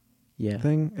planetarium Yeah.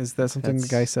 thing? Is that something the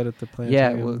That's- guy said at the Yeah,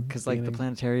 planetarium? well, because like the beginning?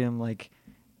 planetarium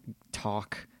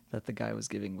talk that the guy was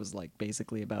giving was like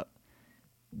basically about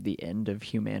the end of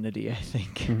humanity. I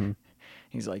think Mhm.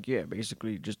 he's like, yeah,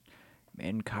 basically just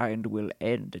mankind will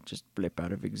end and just blip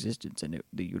out of existence, and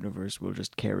the universe will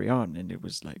just carry on. And it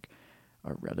was like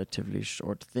a relatively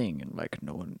short thing, and like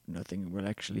nothing will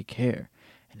actually care.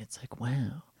 And it's like,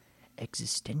 wow,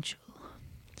 existential.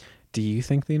 Do you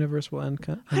think the universe will end?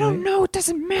 I don't know. It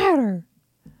doesn't matter.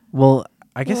 Well,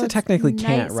 I guess Well, it technically it's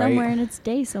can't, night right? somewhere and it's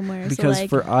day somewhere. Because so like,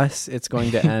 for us, it's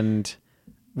going to end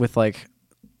with like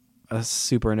a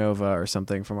supernova or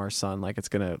something from our sun. Like it's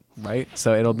gonna, right?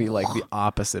 So it'll be like the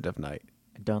opposite of night.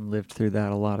 I done lived through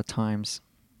that a lot of times.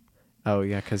 Oh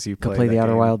yeah, because you Go play that the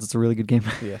Outer game. Wilds. It's a really good game.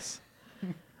 Yes.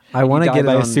 I want to You die get it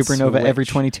by on a supernova every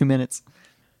Switch. 22 minutes.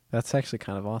 That's actually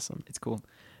kind of awesome. It's cool.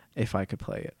 If I could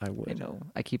play it, I would. I know.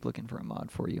 I keep looking for a mod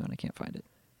for you, and I can't find it.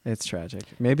 It's tragic.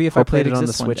 Maybe if I Hopefully played it it on the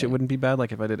exists one Switch, day. it wouldn't be bad.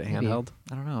 Like if I did it Maybe. handheld.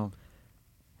 I don't know.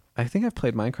 I think I've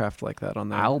played Minecraft like that on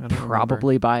there. I I'll don't remember.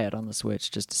 probably buy it on the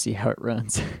Switch just to see how it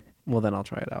runs. Well, then I'll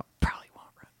try it out. Probably won't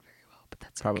run very well, but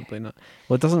that's Probably okay. not.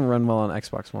 Well, it doesn't run well on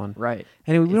Xbox One. Right.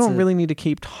 Anyway, we It's don't a- really need to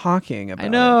keep talking about I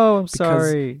know. I'm because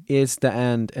sorry. it's the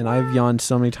end, and I've yawned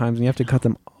so many times, and you have to cut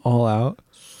them all out.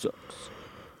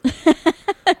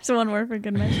 there's one word for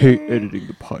good measure. editing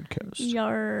the podcast.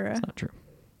 Yar. It's not true.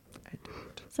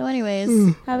 So,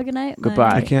 anyways, have a good night.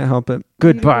 Goodbye. I can't help it.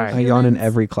 Goodbye. I yawn in Humans.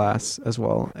 every class as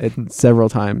well, several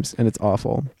times, and it's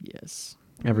awful. Yes.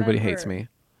 Everybody hates Remember. me.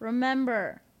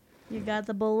 Remember, you got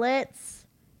the bullets,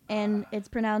 and it's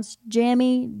pronounced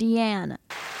Jammy Deanne.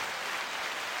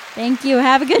 Thank you.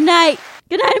 Have a good night.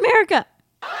 Good night, America.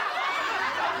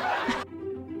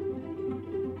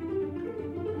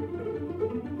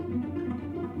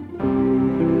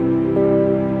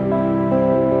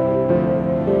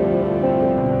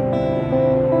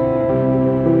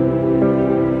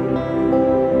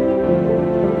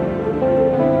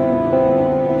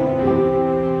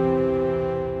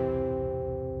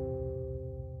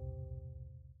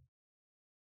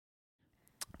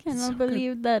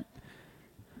 believe that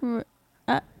we're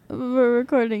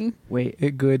recording. Wait,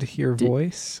 It good hear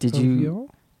voice. did of you- y'all?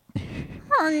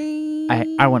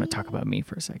 I want to talk about me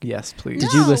for a second. Yes, please.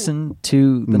 Did you No. listen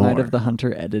to the Night More. of the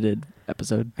Hunter edited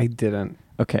episode? I didn't.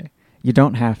 Okay, you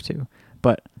don't have to,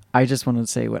 but I just wanted to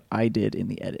say what I did in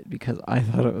the edit because I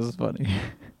thought it was funny,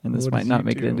 and this What might did not you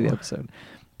make it into do? the episode.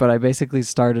 But I basically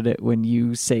started it when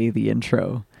you say the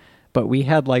intro, but we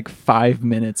had like 5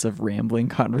 minutes of rambling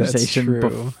conversation true.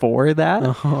 before that,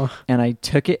 Uh-huh. and I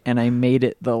took it and I made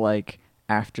it the like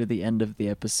after the end of the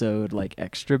episode like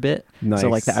extra bit. So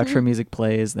like the Nice. outro music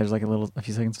plays, there's like a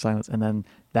few seconds of silence, and then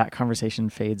that conversation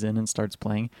fades in and starts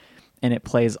playing, and it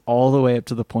plays all the way up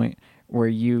to the point where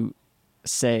you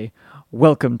say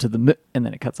welcome to the and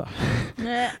then it cuts off.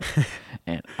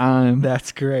 And I'm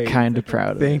That's great. kind of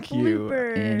proud of it, Thank you.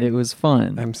 and it was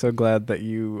fun. I'm so glad that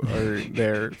you are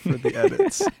there for the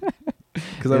edits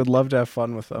because I would love to have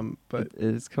fun with them. But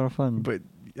It's kind of fun.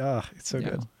 it's so Yeah.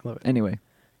 good. I love it. Anyway,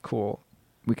 Cool.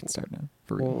 we can start now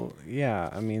for real. Well, yeah.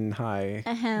 I mean, hi,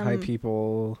 hi,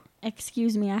 people.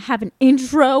 Excuse me, I have an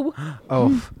intro.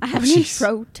 Oh, I have an jeez.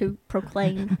 intro to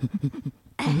proclaim.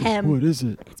 What is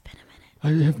it? It's been a minute.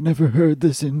 I have never heard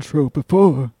this intro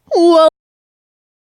before. Well,